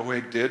like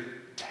Doeg did,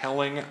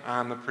 telling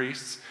on the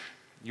priests,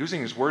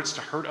 using his words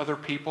to hurt other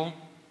people.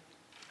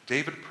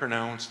 David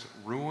pronounced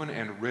ruin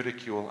and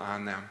ridicule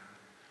on them.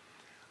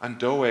 On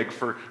Doeg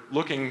for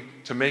looking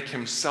to make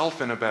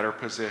himself in a better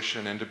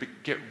position and to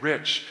get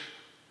rich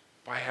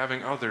by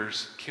having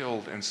others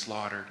killed and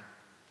slaughtered.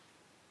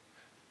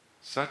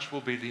 Such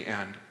will be the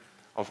end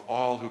of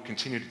all who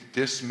continue to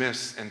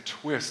dismiss and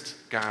twist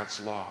God's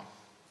law.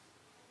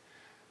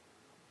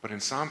 But in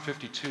Psalm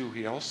 52,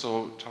 he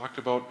also talked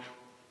about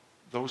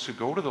those who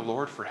go to the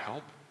Lord for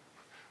help,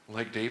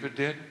 like David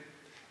did.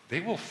 They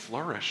will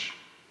flourish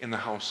in the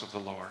house of the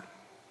Lord.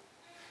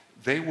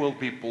 They will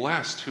be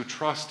blessed who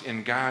trust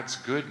in God's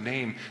good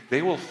name.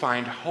 They will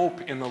find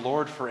hope in the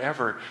Lord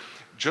forever.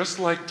 Just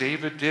like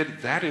David did,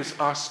 that is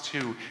us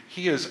too.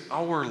 He is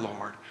our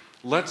Lord.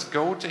 Let's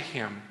go to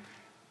him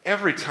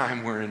every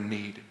time we're in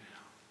need,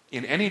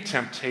 in any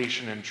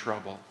temptation and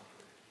trouble,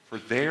 for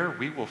there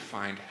we will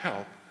find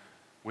help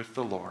with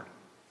the Lord.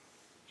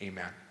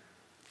 Amen.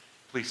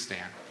 Please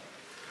stand.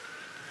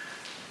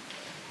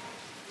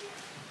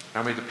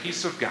 Now may the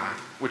peace of God,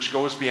 which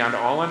goes beyond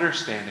all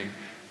understanding,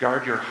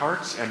 guard your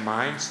hearts and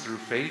minds through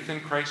faith in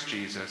Christ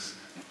Jesus.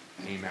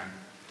 Amen.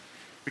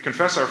 We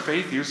confess our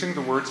faith using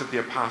the words of the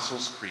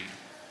Apostles' Creed.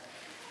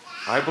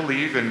 I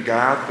believe in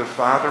God the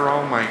Father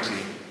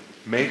Almighty,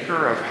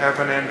 maker of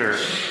heaven and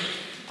earth.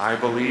 I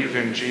believe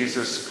in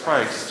Jesus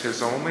Christ,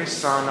 his only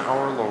Son,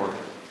 our Lord,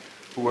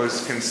 who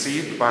was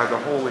conceived by the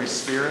Holy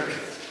Spirit,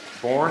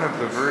 born of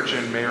the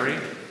Virgin Mary,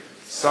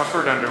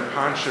 suffered under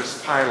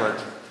Pontius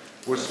Pilate,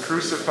 was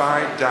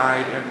crucified,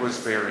 died, and was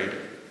buried.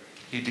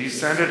 He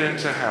descended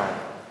into hell.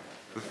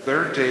 The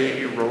third day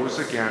he rose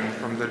again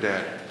from the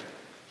dead.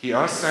 He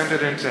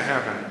ascended into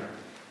heaven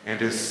and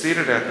is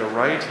seated at the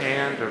right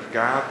hand of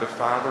God the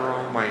Father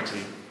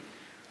Almighty.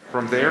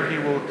 From there he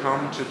will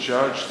come to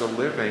judge the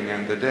living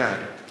and the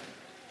dead.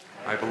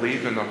 I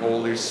believe in the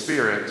Holy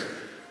Spirit,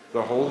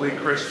 the holy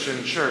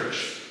Christian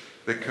Church,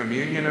 the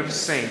communion of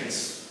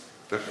saints,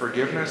 the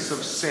forgiveness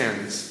of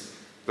sins,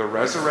 the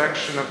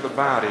resurrection of the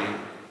body,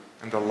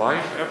 and the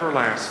life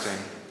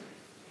everlasting.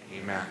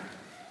 Amen.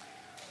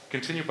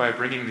 Continue by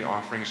bringing the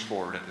offerings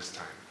forward at this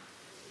time.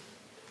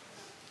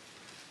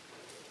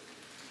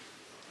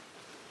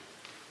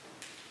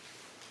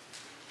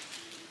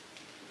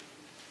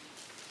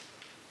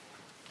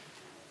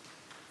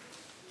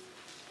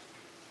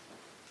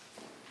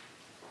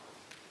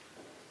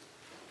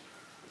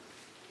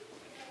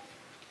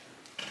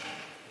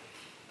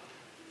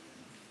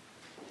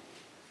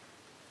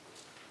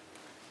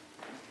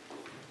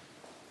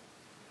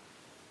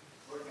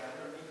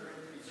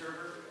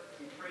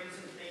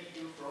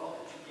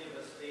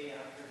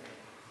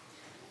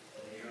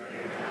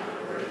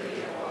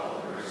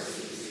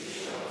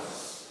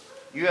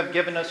 You have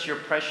given us your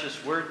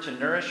precious word to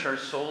nourish our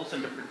souls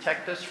and to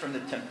protect us from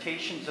the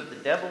temptations of the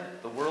devil,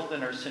 the world,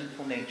 and our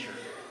sinful nature.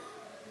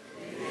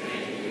 We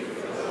thank you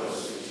for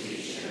those who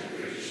teach and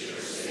preach your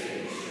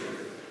saving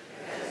truth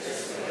at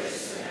this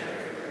place and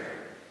everywhere.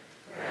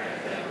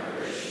 Grant them a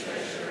rich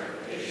measure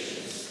of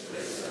patience,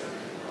 wisdom,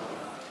 and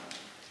love.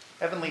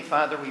 Heavenly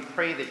Father, we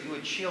pray that you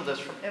would shield us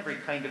from every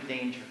kind of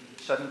danger,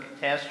 sudden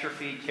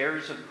catastrophe,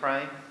 terrors of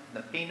crime,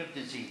 and the pain of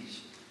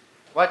disease.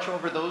 Watch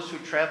over those who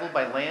travel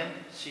by land,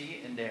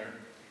 sea, and air.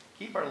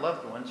 Keep our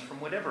loved ones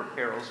from whatever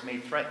perils may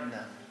threaten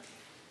them.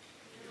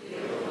 Heal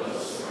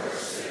those who are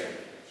sick,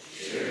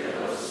 cheer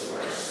those who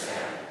are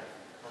sad,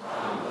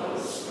 calm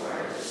those who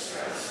are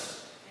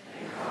distressed,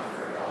 and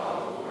comfort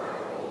all who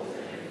are old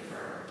and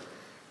infirm.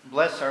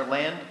 Bless our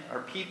land,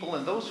 our people,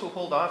 and those who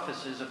hold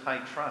offices of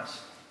high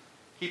trust.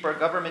 Keep our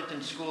government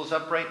and schools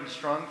upright and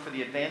strong for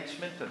the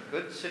advancement of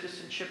good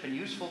citizenship and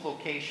useful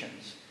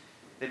vocations,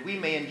 that we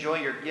may enjoy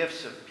your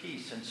gifts of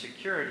peace and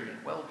security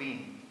and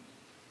well-being.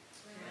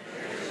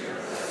 Grant your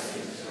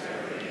blessings to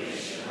every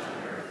nation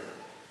on earth.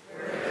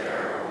 Where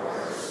there are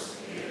wars,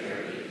 may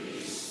there be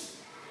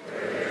peace.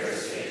 Where there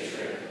is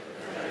hatred,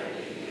 let it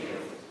be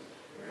healed.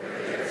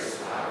 Where there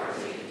is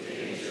poverty,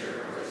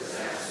 danger, or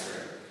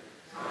disaster,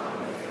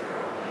 come with your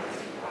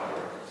almighty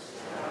power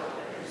to help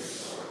and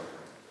restore.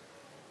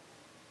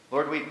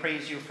 Lord, we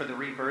praise you for the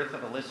rebirth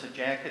of Alyssa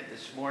Jacket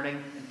this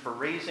morning and for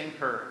raising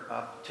her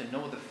up to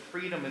know the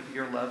freedom of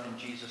your love in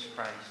Jesus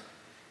Christ.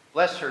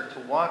 Bless her to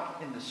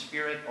walk in the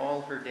Spirit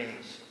all her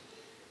days.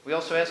 We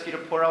also ask you to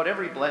pour out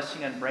every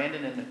blessing on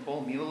Brandon and Nicole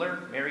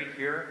Mueller, married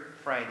here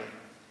Friday.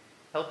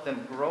 Help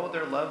them grow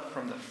their love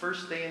from the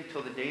first day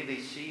until the day they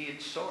see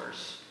its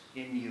source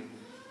in you.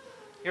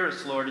 Hear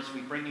us, Lord, as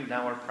we bring you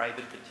now our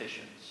private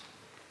petitions.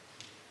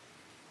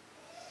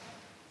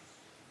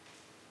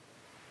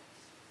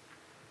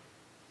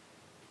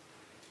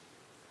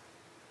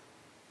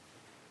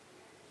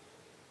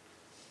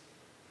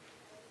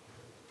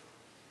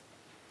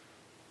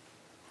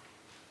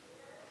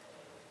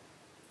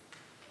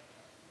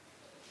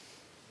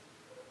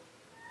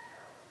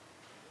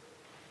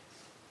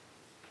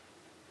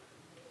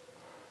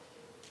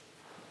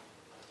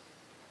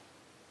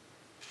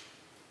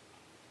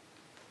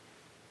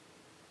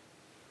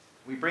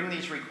 We bring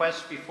these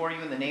requests before you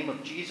in the name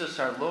of Jesus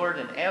our Lord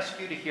and ask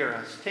you to hear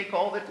us. Take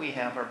all that we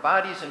have, our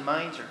bodies and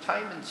minds, our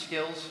time and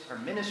skills, our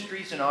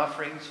ministries and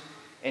offerings,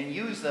 and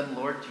use them,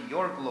 Lord, to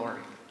your glory.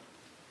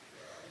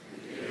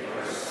 We give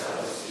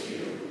ourselves to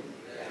you,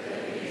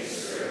 that we may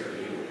serve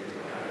you in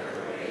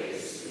whatever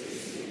ways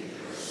pleasing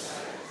in your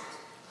sight.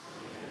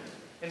 Amen.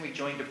 And we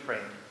join to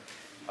pray.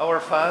 Our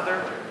Father,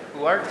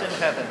 who art in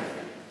heaven,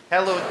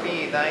 hallowed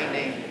be thy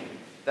name.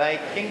 Thy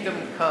kingdom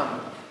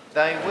come.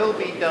 Thy will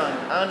be done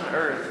on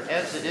earth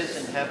as it is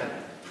in heaven.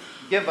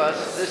 Give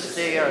us this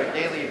day our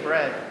daily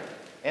bread,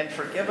 and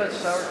forgive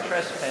us our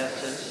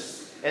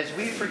trespasses, as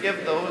we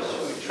forgive those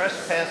who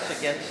trespass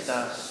against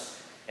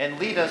us. And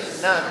lead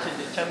us not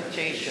into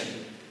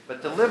temptation,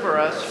 but deliver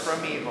us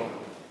from evil.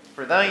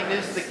 For thine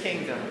is the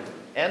kingdom,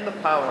 and the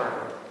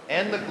power,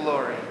 and the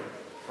glory,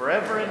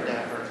 forever and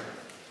ever.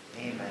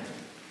 Amen.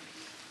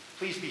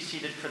 Please be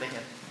seated for the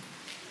hymn.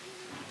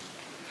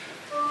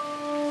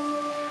 Amen.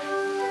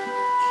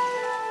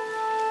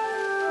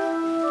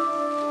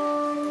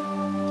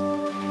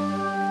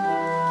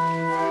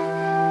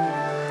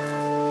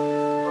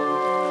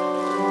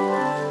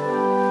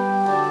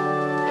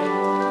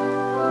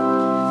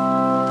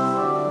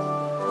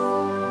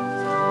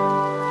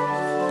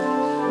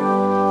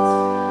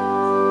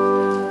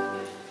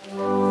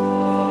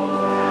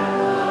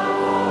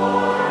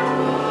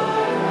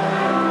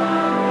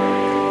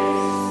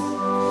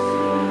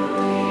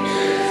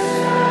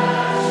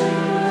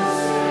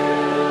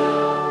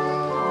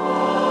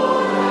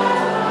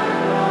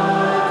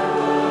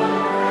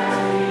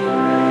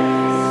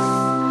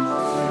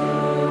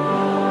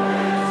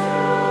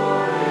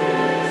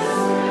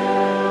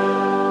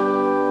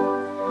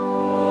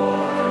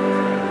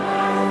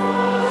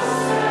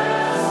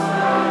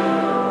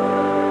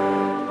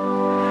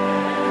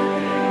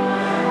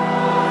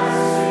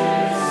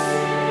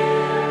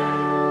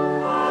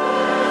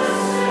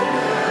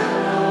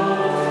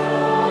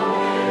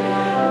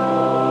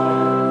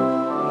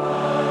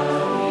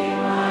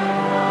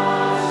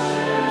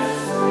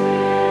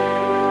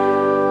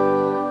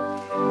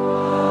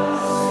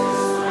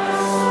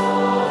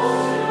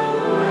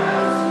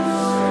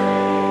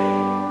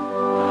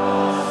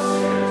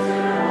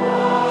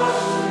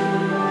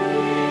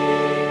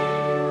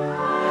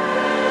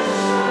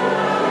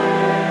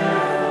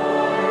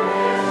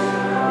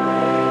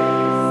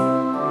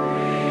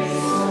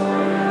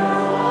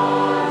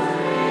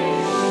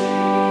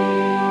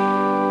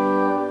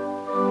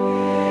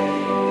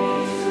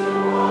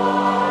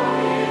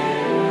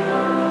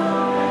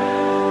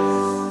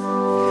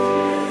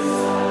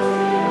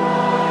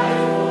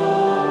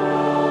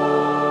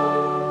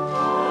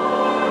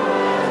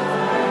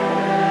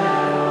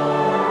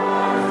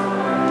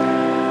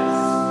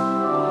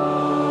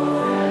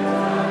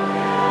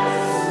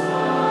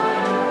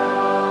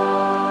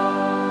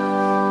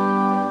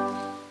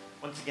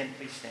 again,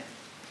 please stand.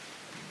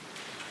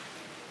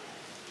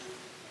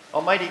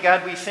 Almighty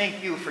God, we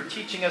thank you for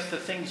teaching us the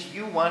things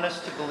you want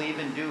us to believe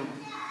and do.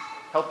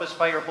 Help us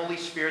by your Holy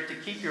Spirit to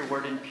keep your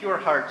word in pure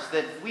hearts,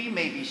 that we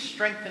may be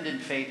strengthened in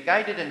faith,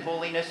 guided in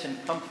holiness,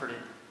 and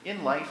comforted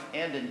in life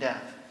and in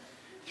death.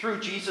 Through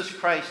Jesus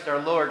Christ our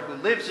Lord, who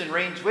lives and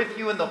reigns with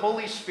you in the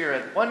Holy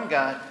Spirit, one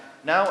God,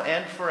 now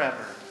and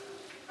forever.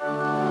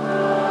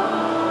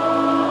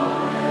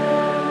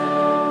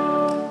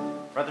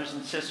 Brothers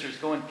and sisters,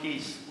 go in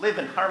peace, live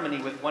in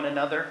harmony with one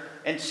another,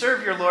 and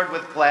serve your Lord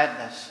with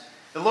gladness.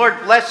 The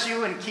Lord bless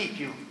you and keep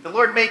you. The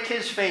Lord make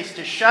his face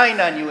to shine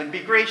on you and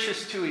be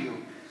gracious to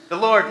you. The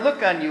Lord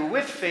look on you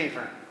with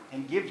favor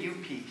and give you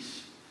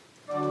peace.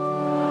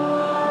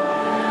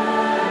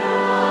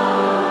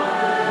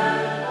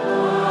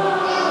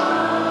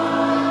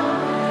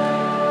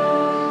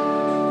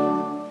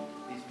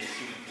 Please be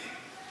seated.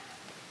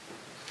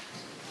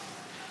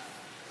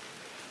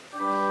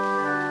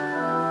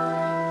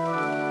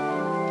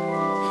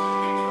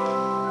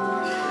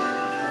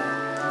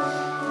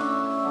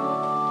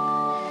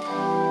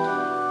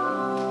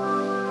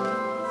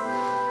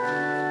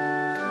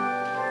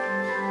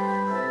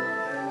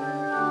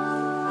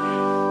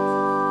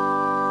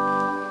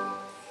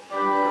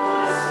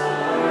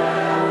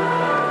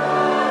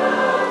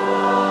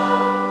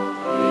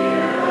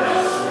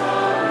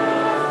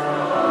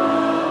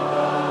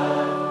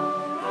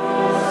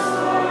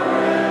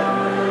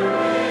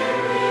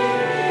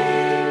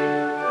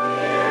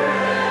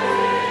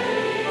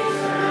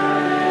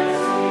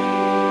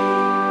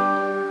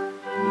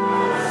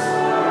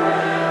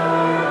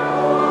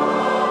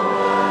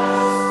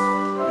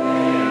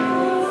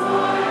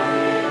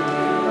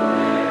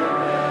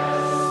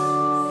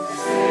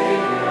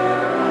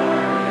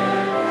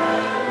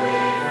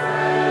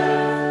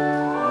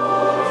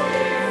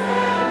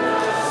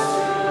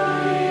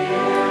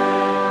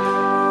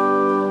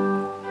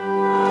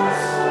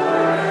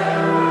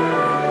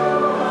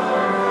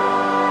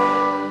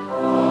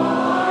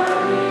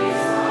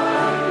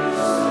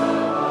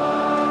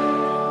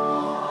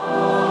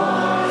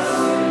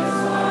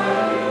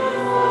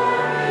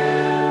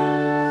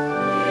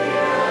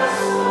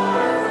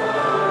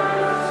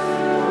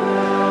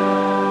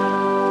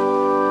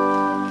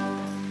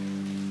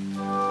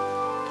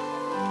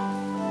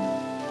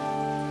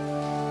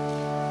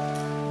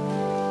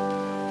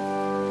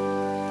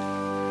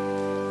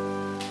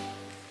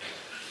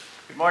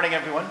 Good morning,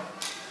 everyone.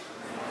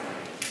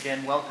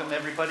 Again, welcome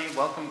everybody.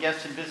 Welcome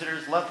guests and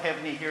visitors. Love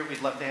having you here.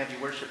 We'd love to have you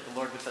worship the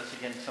Lord with us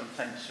again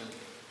sometime soon.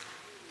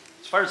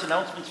 As far as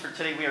announcements for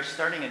today, we are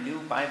starting a new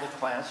Bible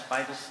class,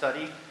 Bible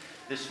study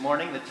this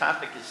morning. The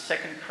topic is 2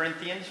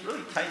 Corinthians.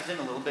 Really ties in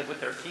a little bit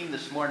with our theme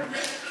this morning.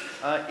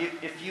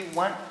 If you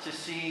want to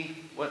see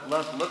what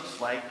love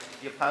looks like,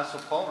 the Apostle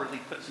Paul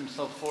really puts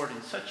himself forward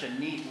in such a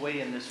neat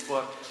way in this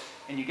book.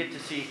 And you get to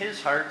see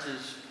his heart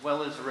as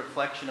well as a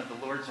reflection of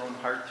the Lord's own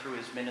heart through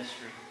his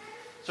ministry.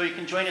 So you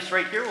can join us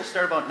right here. We'll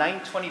start about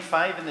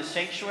 9:25 in the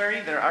sanctuary.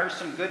 There are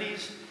some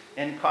goodies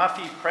and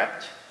coffee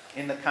prepped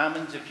in the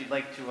commons if you'd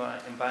like to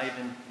imbibe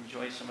and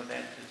enjoy some of that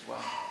as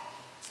well.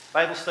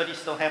 Bible study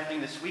still happening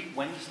this week,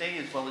 Wednesday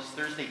as well as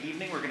Thursday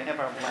evening. We're going to have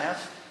our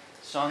last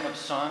Song of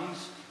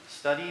Songs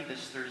study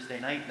this Thursday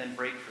night and then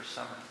break for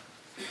summer.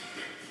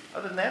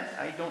 Other than that,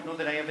 I don't know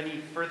that I have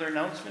any further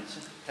announcements.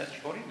 Pastor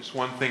Cody? Just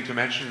one thing to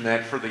mention,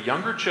 that for the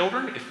younger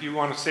children, if you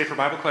want to stay for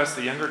Bible class,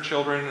 the younger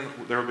children,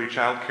 there will be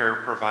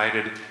childcare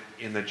provided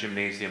in the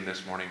gymnasium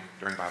this morning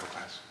during Bible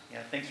class.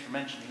 Yeah, thanks for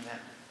mentioning that.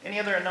 Any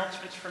other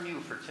announcements from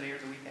you for today or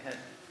the week ahead?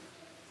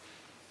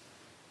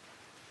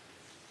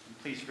 And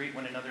please greet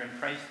one another in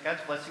Christ.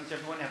 God's blessings,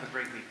 everyone. Have a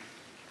great week.